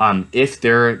if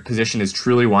their position is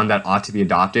truly one that ought to be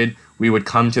adopted, we would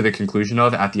come to the conclusion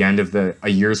of at the end of a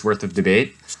year's worth of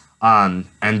debate. And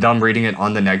them reading it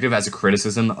on the negative as a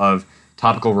criticism of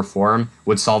topical reform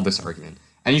would solve this argument.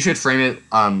 And you should frame it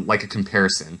like a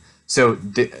comparison. So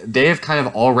they have kind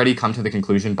of already come to the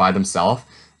conclusion by themselves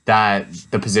that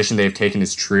the position they've taken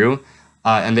is true,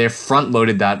 and they have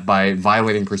front-loaded that by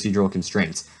violating procedural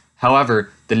constraints.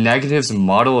 However, the negatives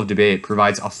model of debate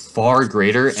provides a far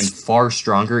greater and far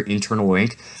stronger internal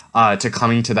link to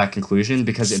coming to that conclusion,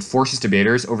 because it forces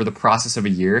debaters over the process of a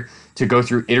year to go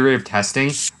through iterative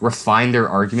testing, refine their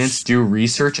arguments, do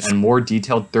research, and more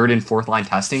detailed third and fourth line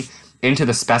testing into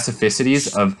the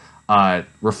specificities of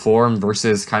reform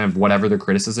versus kind of whatever the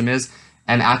criticism is,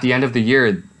 And at the end of the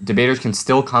year, debaters can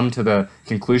still come to the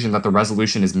conclusion that the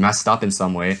resolution is messed up in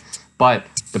some way, but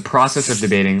the process of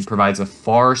debating provides a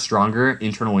far stronger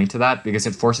internal link to that because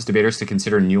it forces debaters to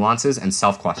consider nuances and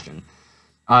self-question.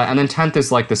 And then 10th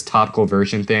is like this topical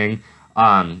version thing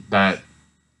that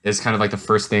is kind of like the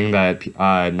first thing that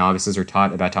novices are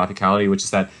taught about topicality, which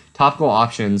is that topical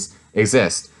options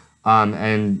exist.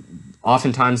 And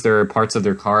oftentimes there are parts of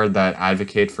their card that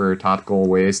advocate for topical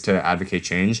ways to advocate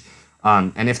change.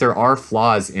 And if there are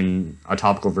flaws in a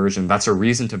topical version, that's a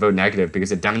reason to vote negative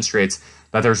because it demonstrates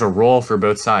that there's a role for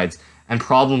both sides, and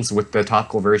problems with the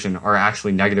topical version are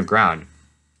actually negative ground.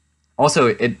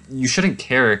 Also, you shouldn't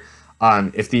care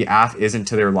if the aff isn't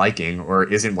to their liking or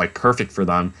isn't like perfect for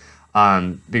them,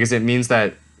 because it means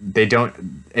that they don't.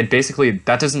 It basically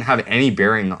that doesn't have any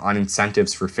bearing on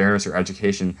incentives for fairness or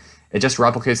education. It just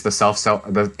replicates the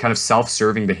kind of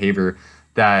self-serving behavior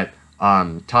that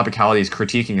topicality is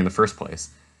critiquing in the first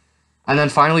place. And then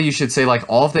finally, you should say like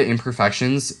all of the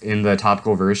imperfections in the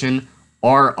topical version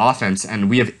are offense, and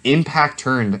we have impact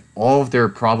turned all of their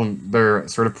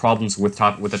sort of problems with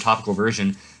the topical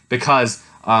version because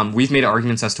we've made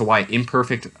arguments as to why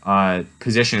imperfect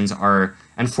positions are,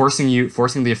 and forcing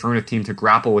the affirmative team to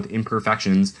grapple with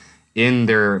imperfections in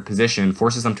their position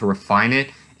forces them to refine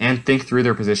it and think through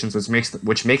their positions,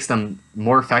 which makes them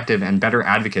more effective and better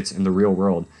advocates in the real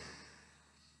world.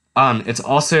 It's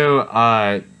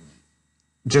also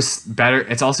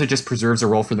just preserves a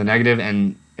role for the negative,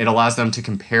 and it allows them to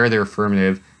compare their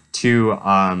affirmative to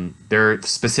their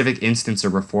specific instance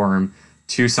of reform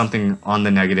to something on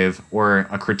the negative or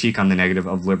a critique on the negative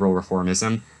of liberal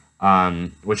reformism,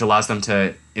 which allows them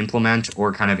to implement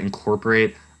or kind of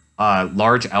incorporate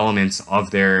large elements of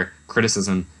their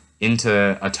criticism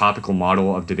into a topical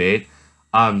model of debate.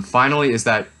 Finally, is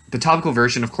that the topical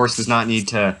version, of course, does not need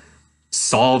to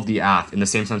solve the aff in the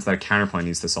same sense that a counterpoint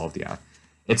needs to solve the aff.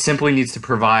 It simply needs to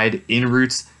provide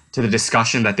in-routes to the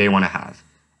discussion that they want to have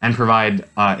and provide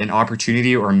an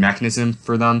opportunity or a mechanism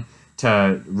for them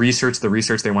to research the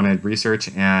research they want to research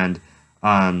and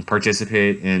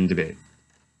participate in debate.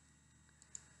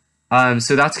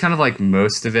 So that's kind of like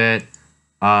most of it.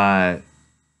 I'll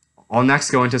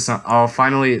next go into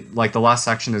finally, like the last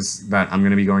section is that I'm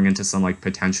going to be going into some like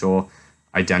potential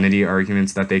identity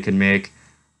arguments that they could make.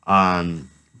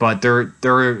 But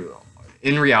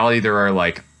in reality, there are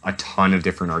like a ton of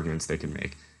different arguments they can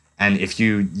make. And if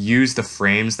you use the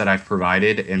frames that I've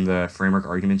provided in the framework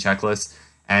argument checklist,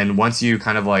 and once you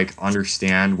kind of like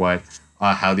understand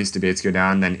how these debates go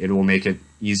down, then it will make it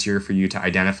easier for you to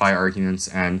identify arguments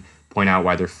and point out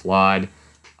why they're flawed.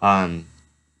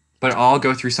 But I'll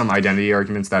go through some identity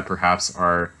arguments that perhaps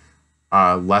are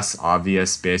less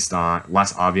obvious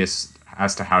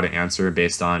as to how to answer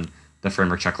based on the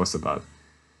framework checklist above.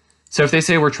 So if they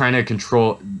say we're trying to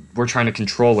control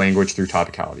language through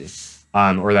topicality,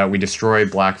 or that we destroy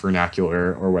black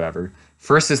vernacular or whatever.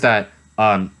 First is that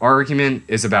our argument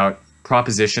is about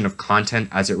proposition of content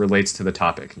as it relates to the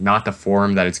topic, not the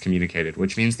form that it's communicated,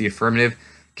 which means the affirmative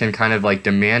can kind of like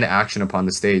demand action upon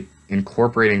the state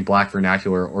incorporating black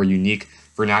vernacular or unique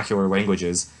vernacular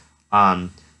languages.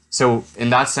 So in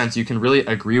that sense, you can really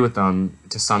agree with them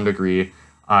to some degree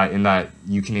in that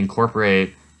you can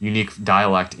incorporate unique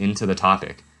dialect into the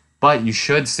topic. But you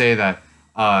should say that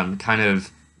kind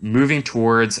of moving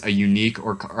towards a unique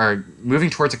or moving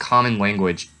towards a common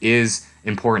language is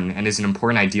important and is an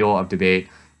important ideal of debate,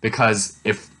 because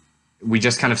if we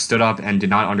just kind of stood up and did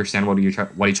not understand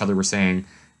what each other were saying,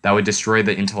 that would destroy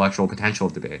the intellectual potential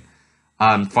of debate.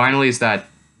 Finally, is that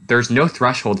there's no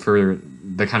threshold for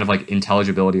the kind of like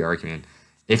intelligibility argument.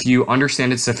 If you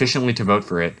understand it sufficiently to vote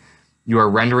for it, you are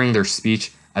rendering their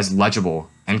speech as legible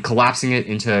and collapsing it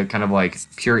into kind of like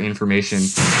pure information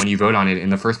when you vote on it in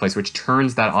the first place, which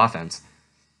turns that offense.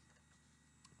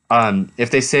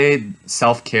 If they say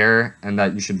self-care and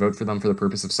that you should vote for them for the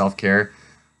purpose of self-care,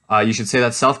 you should say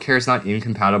that self-care is not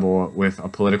incompatible with a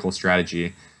political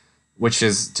strategy, which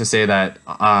is to say that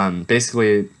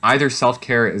basically either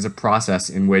self-care is a process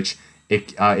in which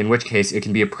case it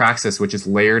can be a praxis which is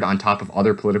layered on top of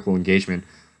other political engagement,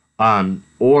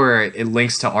 or it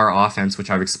links to our offense, which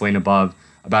I've explained above,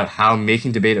 about how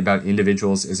making debate about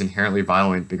individuals is inherently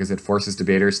violent because it forces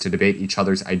debaters to debate each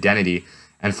other's identity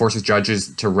and forces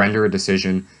judges to render a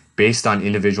decision based on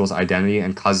individuals' identity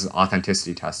and causes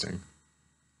authenticity testing.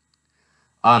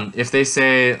 If they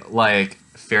say like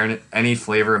any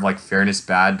flavor of like fairness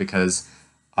bad because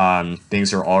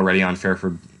things are already unfair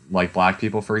for like black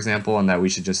people, for example, and that we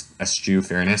should just eschew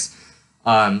fairness,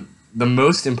 the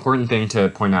most important thing to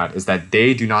point out is that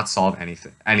they do not solve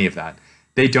any of that.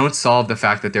 they don't solve the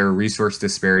fact that there are resource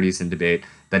disparities in debate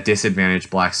that disadvantage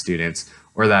Black students,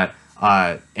 or that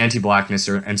anti-Blackness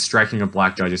and striking of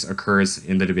Black judges occurs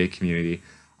in the debate community.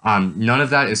 None of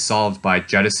that is solved by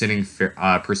jettisoning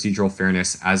procedural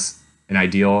fairness as an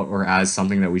ideal or as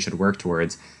something that we should work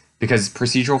towards, because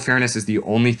procedural fairness is the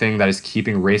only thing that is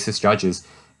keeping racist judges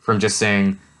from just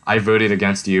saying, I voted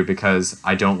against you because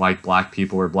I don't like Black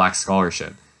people or Black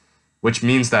scholarship, which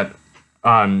means that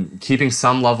keeping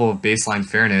some level of baseline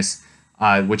fairness,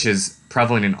 which is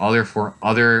prevalent in other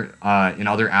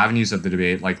avenues of the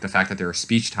debate, like the fact that there are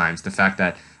speech times, the fact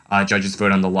that judges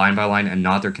vote on the line by line and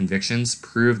not their convictions,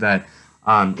 prove that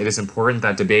it is important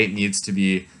that debate needs to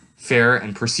be fair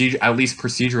and at least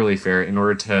procedurally fair in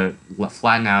order to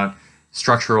flatten out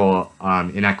structural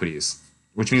inequities,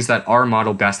 which means that our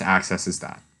model best accesses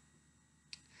that.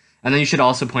 And then you should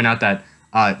also point out that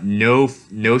no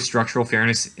structural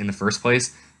fairness in the first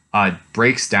place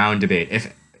breaks down debate.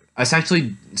 If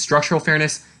essentially structural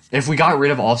fairness, if we got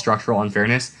rid of all structural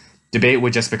unfairness, debate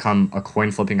would just become a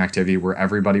coin flipping activity where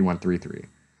everybody went 3-3.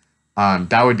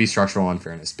 That would be structural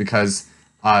unfairness, because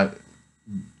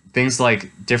things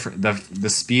like the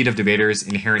speed of debaters,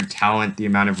 inherent talent, the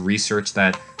amount of research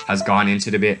that has gone into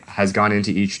debate, has gone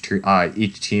into each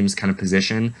team's kind of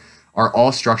position, are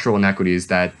all structural inequities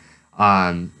that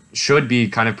should be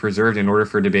kind of preserved in order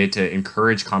for debate to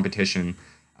encourage competition,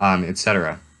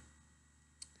 etc.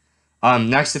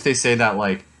 Next, if they say that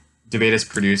like debate has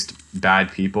produced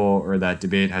bad people, or that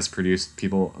debate has produced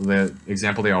people, the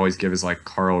example they always give is like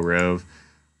Karl Rove.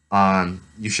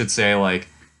 You should say like,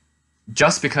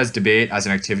 just because debate as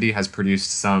an activity has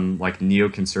produced some like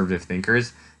neoconservative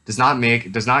thinkers does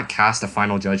not cast a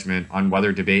final judgment on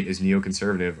whether debate is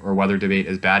neoconservative or whether debate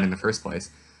is bad in the first place.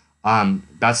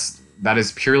 That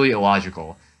is purely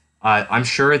illogical. I'm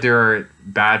sure there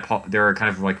are kind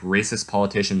of like racist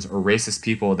politicians or racist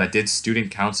people that did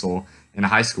student council in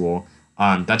high school.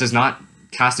 That does not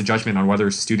cast a judgment on whether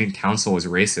student council is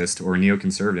racist or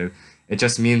neoconservative. It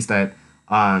just means that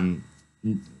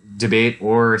debate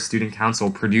or student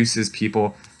council produces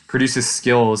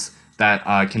skills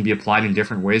that can be applied in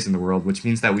different ways in the world, which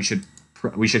means that we should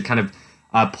kind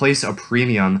of place a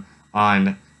premium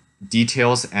on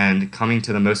details and coming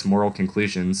to the most moral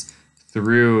conclusions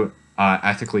through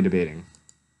ethically debating.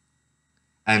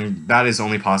 And that is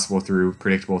only possible through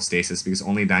predictable stasis, because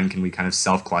only then can we kind of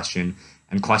self-question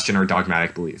and question our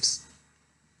dogmatic beliefs.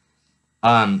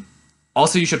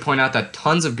 Also, you should point out that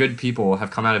tons of good people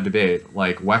have come out of debate,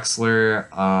 like Wexler,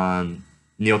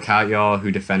 Neil Katyal,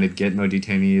 who defended Gitmo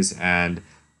detainees and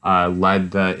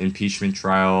led the impeachment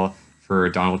trial for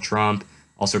Donald Trump.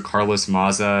 Also, Carlos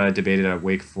Maza debated at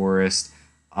Wake Forest,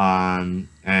 and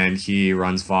he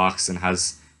runs Vox and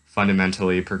has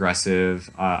fundamentally progressive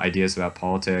ideas about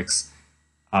politics.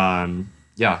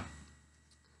 Yeah.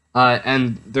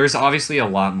 And there's obviously a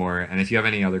lot more, and if you have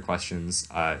any other questions,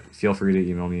 feel free to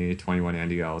email me.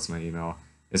 21andl is my email.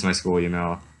 It's my school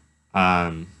email.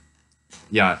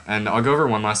 Yeah, and I'll go over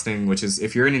one last thing, which is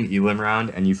if you're in an elim round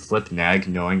and you flip neg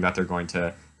knowing that they're going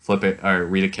to flip it or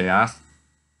read a KF,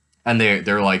 and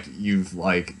they're like,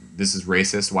 this is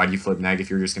racist, why do you flip neg if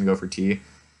you're just going to go for T?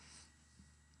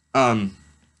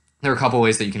 There are a couple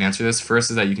ways that you can answer this. First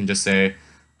is that you can just say,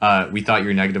 we thought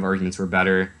your negative arguments were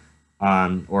better,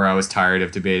 or I was tired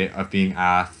of being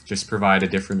Affs. Just provide a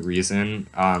different reason,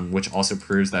 which also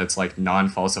proves that it's like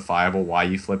non-falsifiable why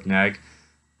you flip neg.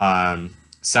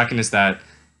 Second is that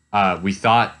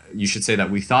you should say that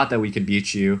we thought that we could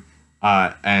beat you,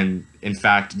 and in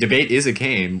fact, debate is a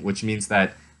game, which means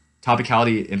that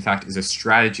topicality, in fact, is a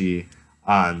strategy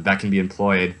that can be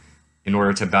employed in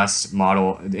order to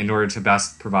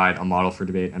best provide a model for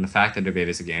debate. And the fact that debate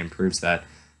is a game proves that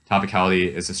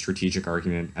topicality is a strategic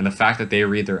argument. And the fact that they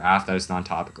read their aff that is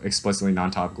explicitly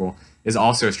non-topical is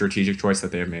also a strategic choice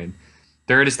that they have made.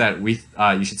 Third is that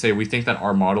you should say we think that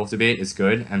our model of debate is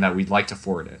good and that we'd like to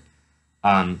forward it,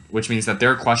 which means that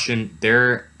their question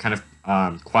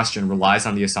relies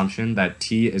on the assumption that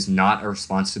T is not a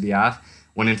response to the aff,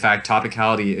 when in fact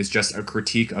topicality is just a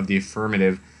critique of the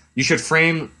affirmative. You should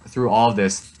frame through all of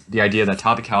this the idea that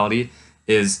topicality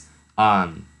is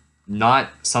not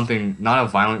a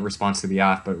violent response to the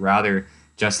aff, but rather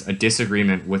just a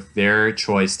disagreement with their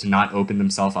choice to not open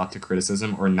themselves up to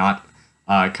criticism or not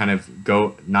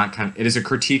it is a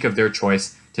critique of their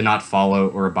choice to not follow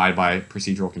or abide by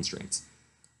procedural constraints.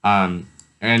 And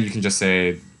you can just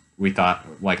say, we thought,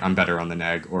 like, I'm better on the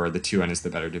neg, or the 2N is the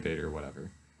better debater, or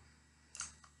whatever.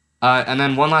 And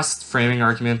then one last framing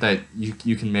argument that you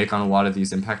can make on a lot of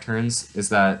these impact turns is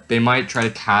that they might try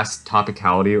to cast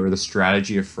topicality or the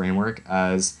strategy of framework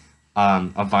as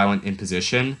a violent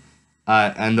imposition.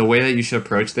 And the way that you should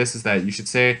approach this is that you should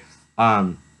say,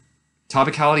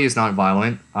 topicality is not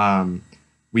violent.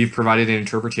 We've provided an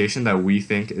interpretation that we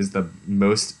think is the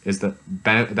most,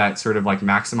 that sort of like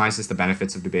maximizes the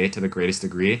benefits of debate to the greatest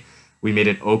degree. We made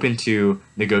it open to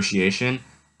negotiation.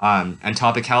 And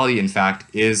topicality, in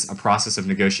fact, is a process of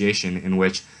negotiation in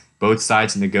which both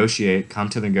sides negotiate, come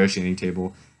to the negotiating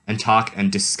table, and talk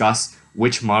and discuss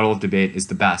which model of debate is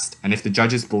the best. And if the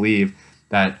judges believe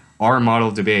that our model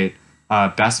of debate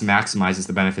best maximizes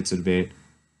the benefits of debate,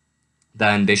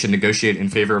 then they should negotiate in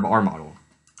favor of our model.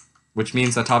 Which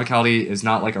means that topicality is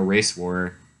not like a race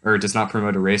war, or it does not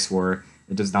promote a race war.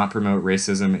 It does not promote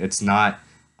racism. It's not,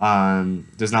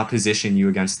 does not position you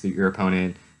against your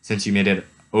opponent since you made it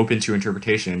open to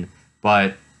interpretation.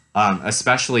 But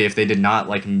especially if they did not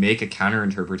like make a counter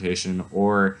interpretation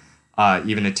or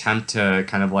even attempt to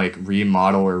kind of like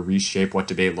remodel or reshape what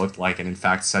debate looked like and in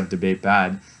fact said debate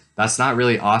bad, that's not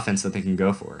really offense that they can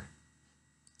go for.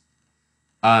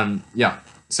 Yeah,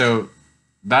 so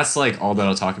that's like all that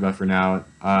I'll talk about for now.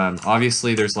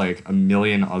 Obviously there's like a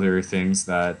million other things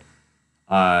that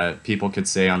people could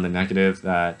say on the negative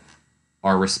that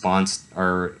our response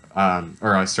are,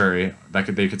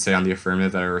 they could say on the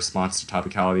affirmative that our response to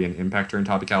topicality and impact turn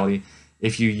topicality.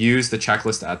 If you use the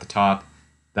checklist at the top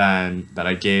then that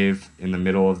I gave in the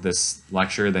middle of this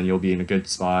lecture, then you'll be in a good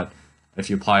spot if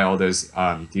you apply all those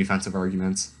defensive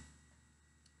arguments.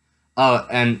 Oh,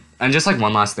 and just like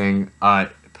one last thing,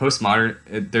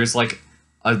 postmodern, there's like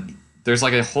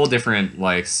a whole different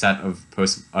like set of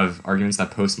arguments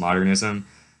that postmodernism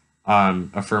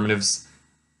affirmatives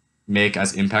make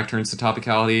as impact turns to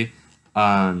topicality,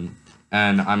 and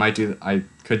I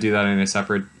could do that in a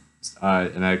separate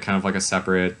in a kind of like a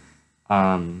separate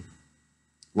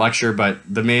lecture, but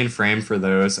the main frame for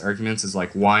those arguments is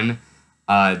like one,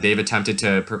 they've attempted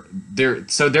to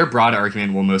their broad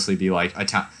argument will mostly be like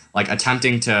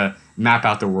attempting to map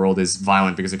out the world is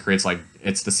violent because it creates like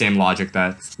it's the same logic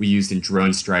that we used in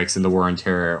drone strikes in the war on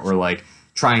terror, or like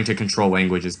trying to control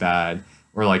language is bad,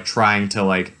 or like trying to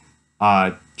like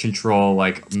control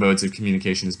like modes of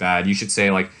communication is bad. You should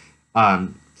say like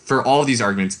for all of these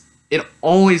arguments it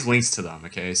always links to them.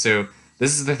 Okay, so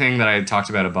this is the thing that I talked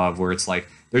about above, where it's like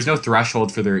there's no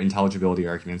threshold for their intelligibility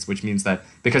arguments, which means that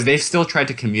because they've still tried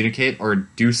to communicate or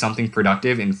do something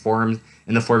productive in the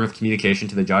form of communication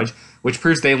to the judge, which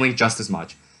proves they link just as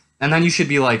much. And then you should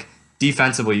be like,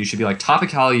 defensively, you should be like,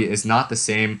 topicality is not the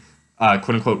same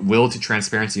quote-unquote will to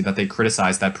transparency that they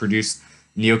criticize that produced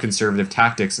neoconservative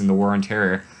tactics in the war on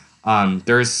terror.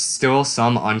 There's still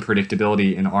some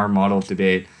unpredictability in our model of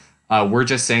debate. We're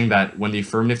just saying that when the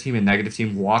affirmative team and negative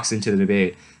team walks into the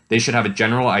debate, they should have a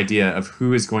general idea of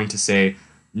who is going to say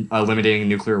eliminating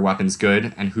nuclear weapons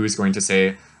good and who is going to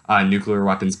say nuclear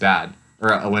weapons bad,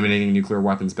 or eliminating nuclear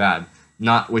weapons bad.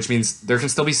 Which means there can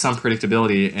still be some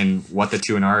predictability in what the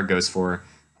 2NR goes for,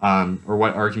 or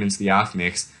what arguments the Aff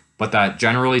makes, but that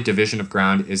generally division of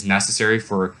ground is necessary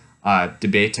for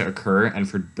debate to occur and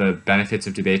for the benefits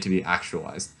of debate to be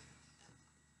actualized.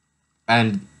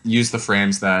 And use the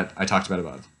frames that I talked about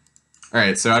above. All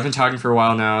right, so I've been talking for a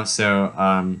while now,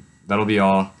 so that'll be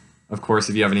all. Of course,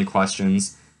 if you have any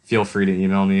questions, feel free to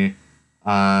email me.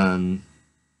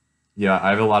 Yeah, I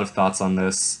have a lot of thoughts on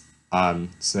this,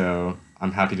 so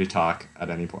I'm happy to talk at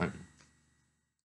any point.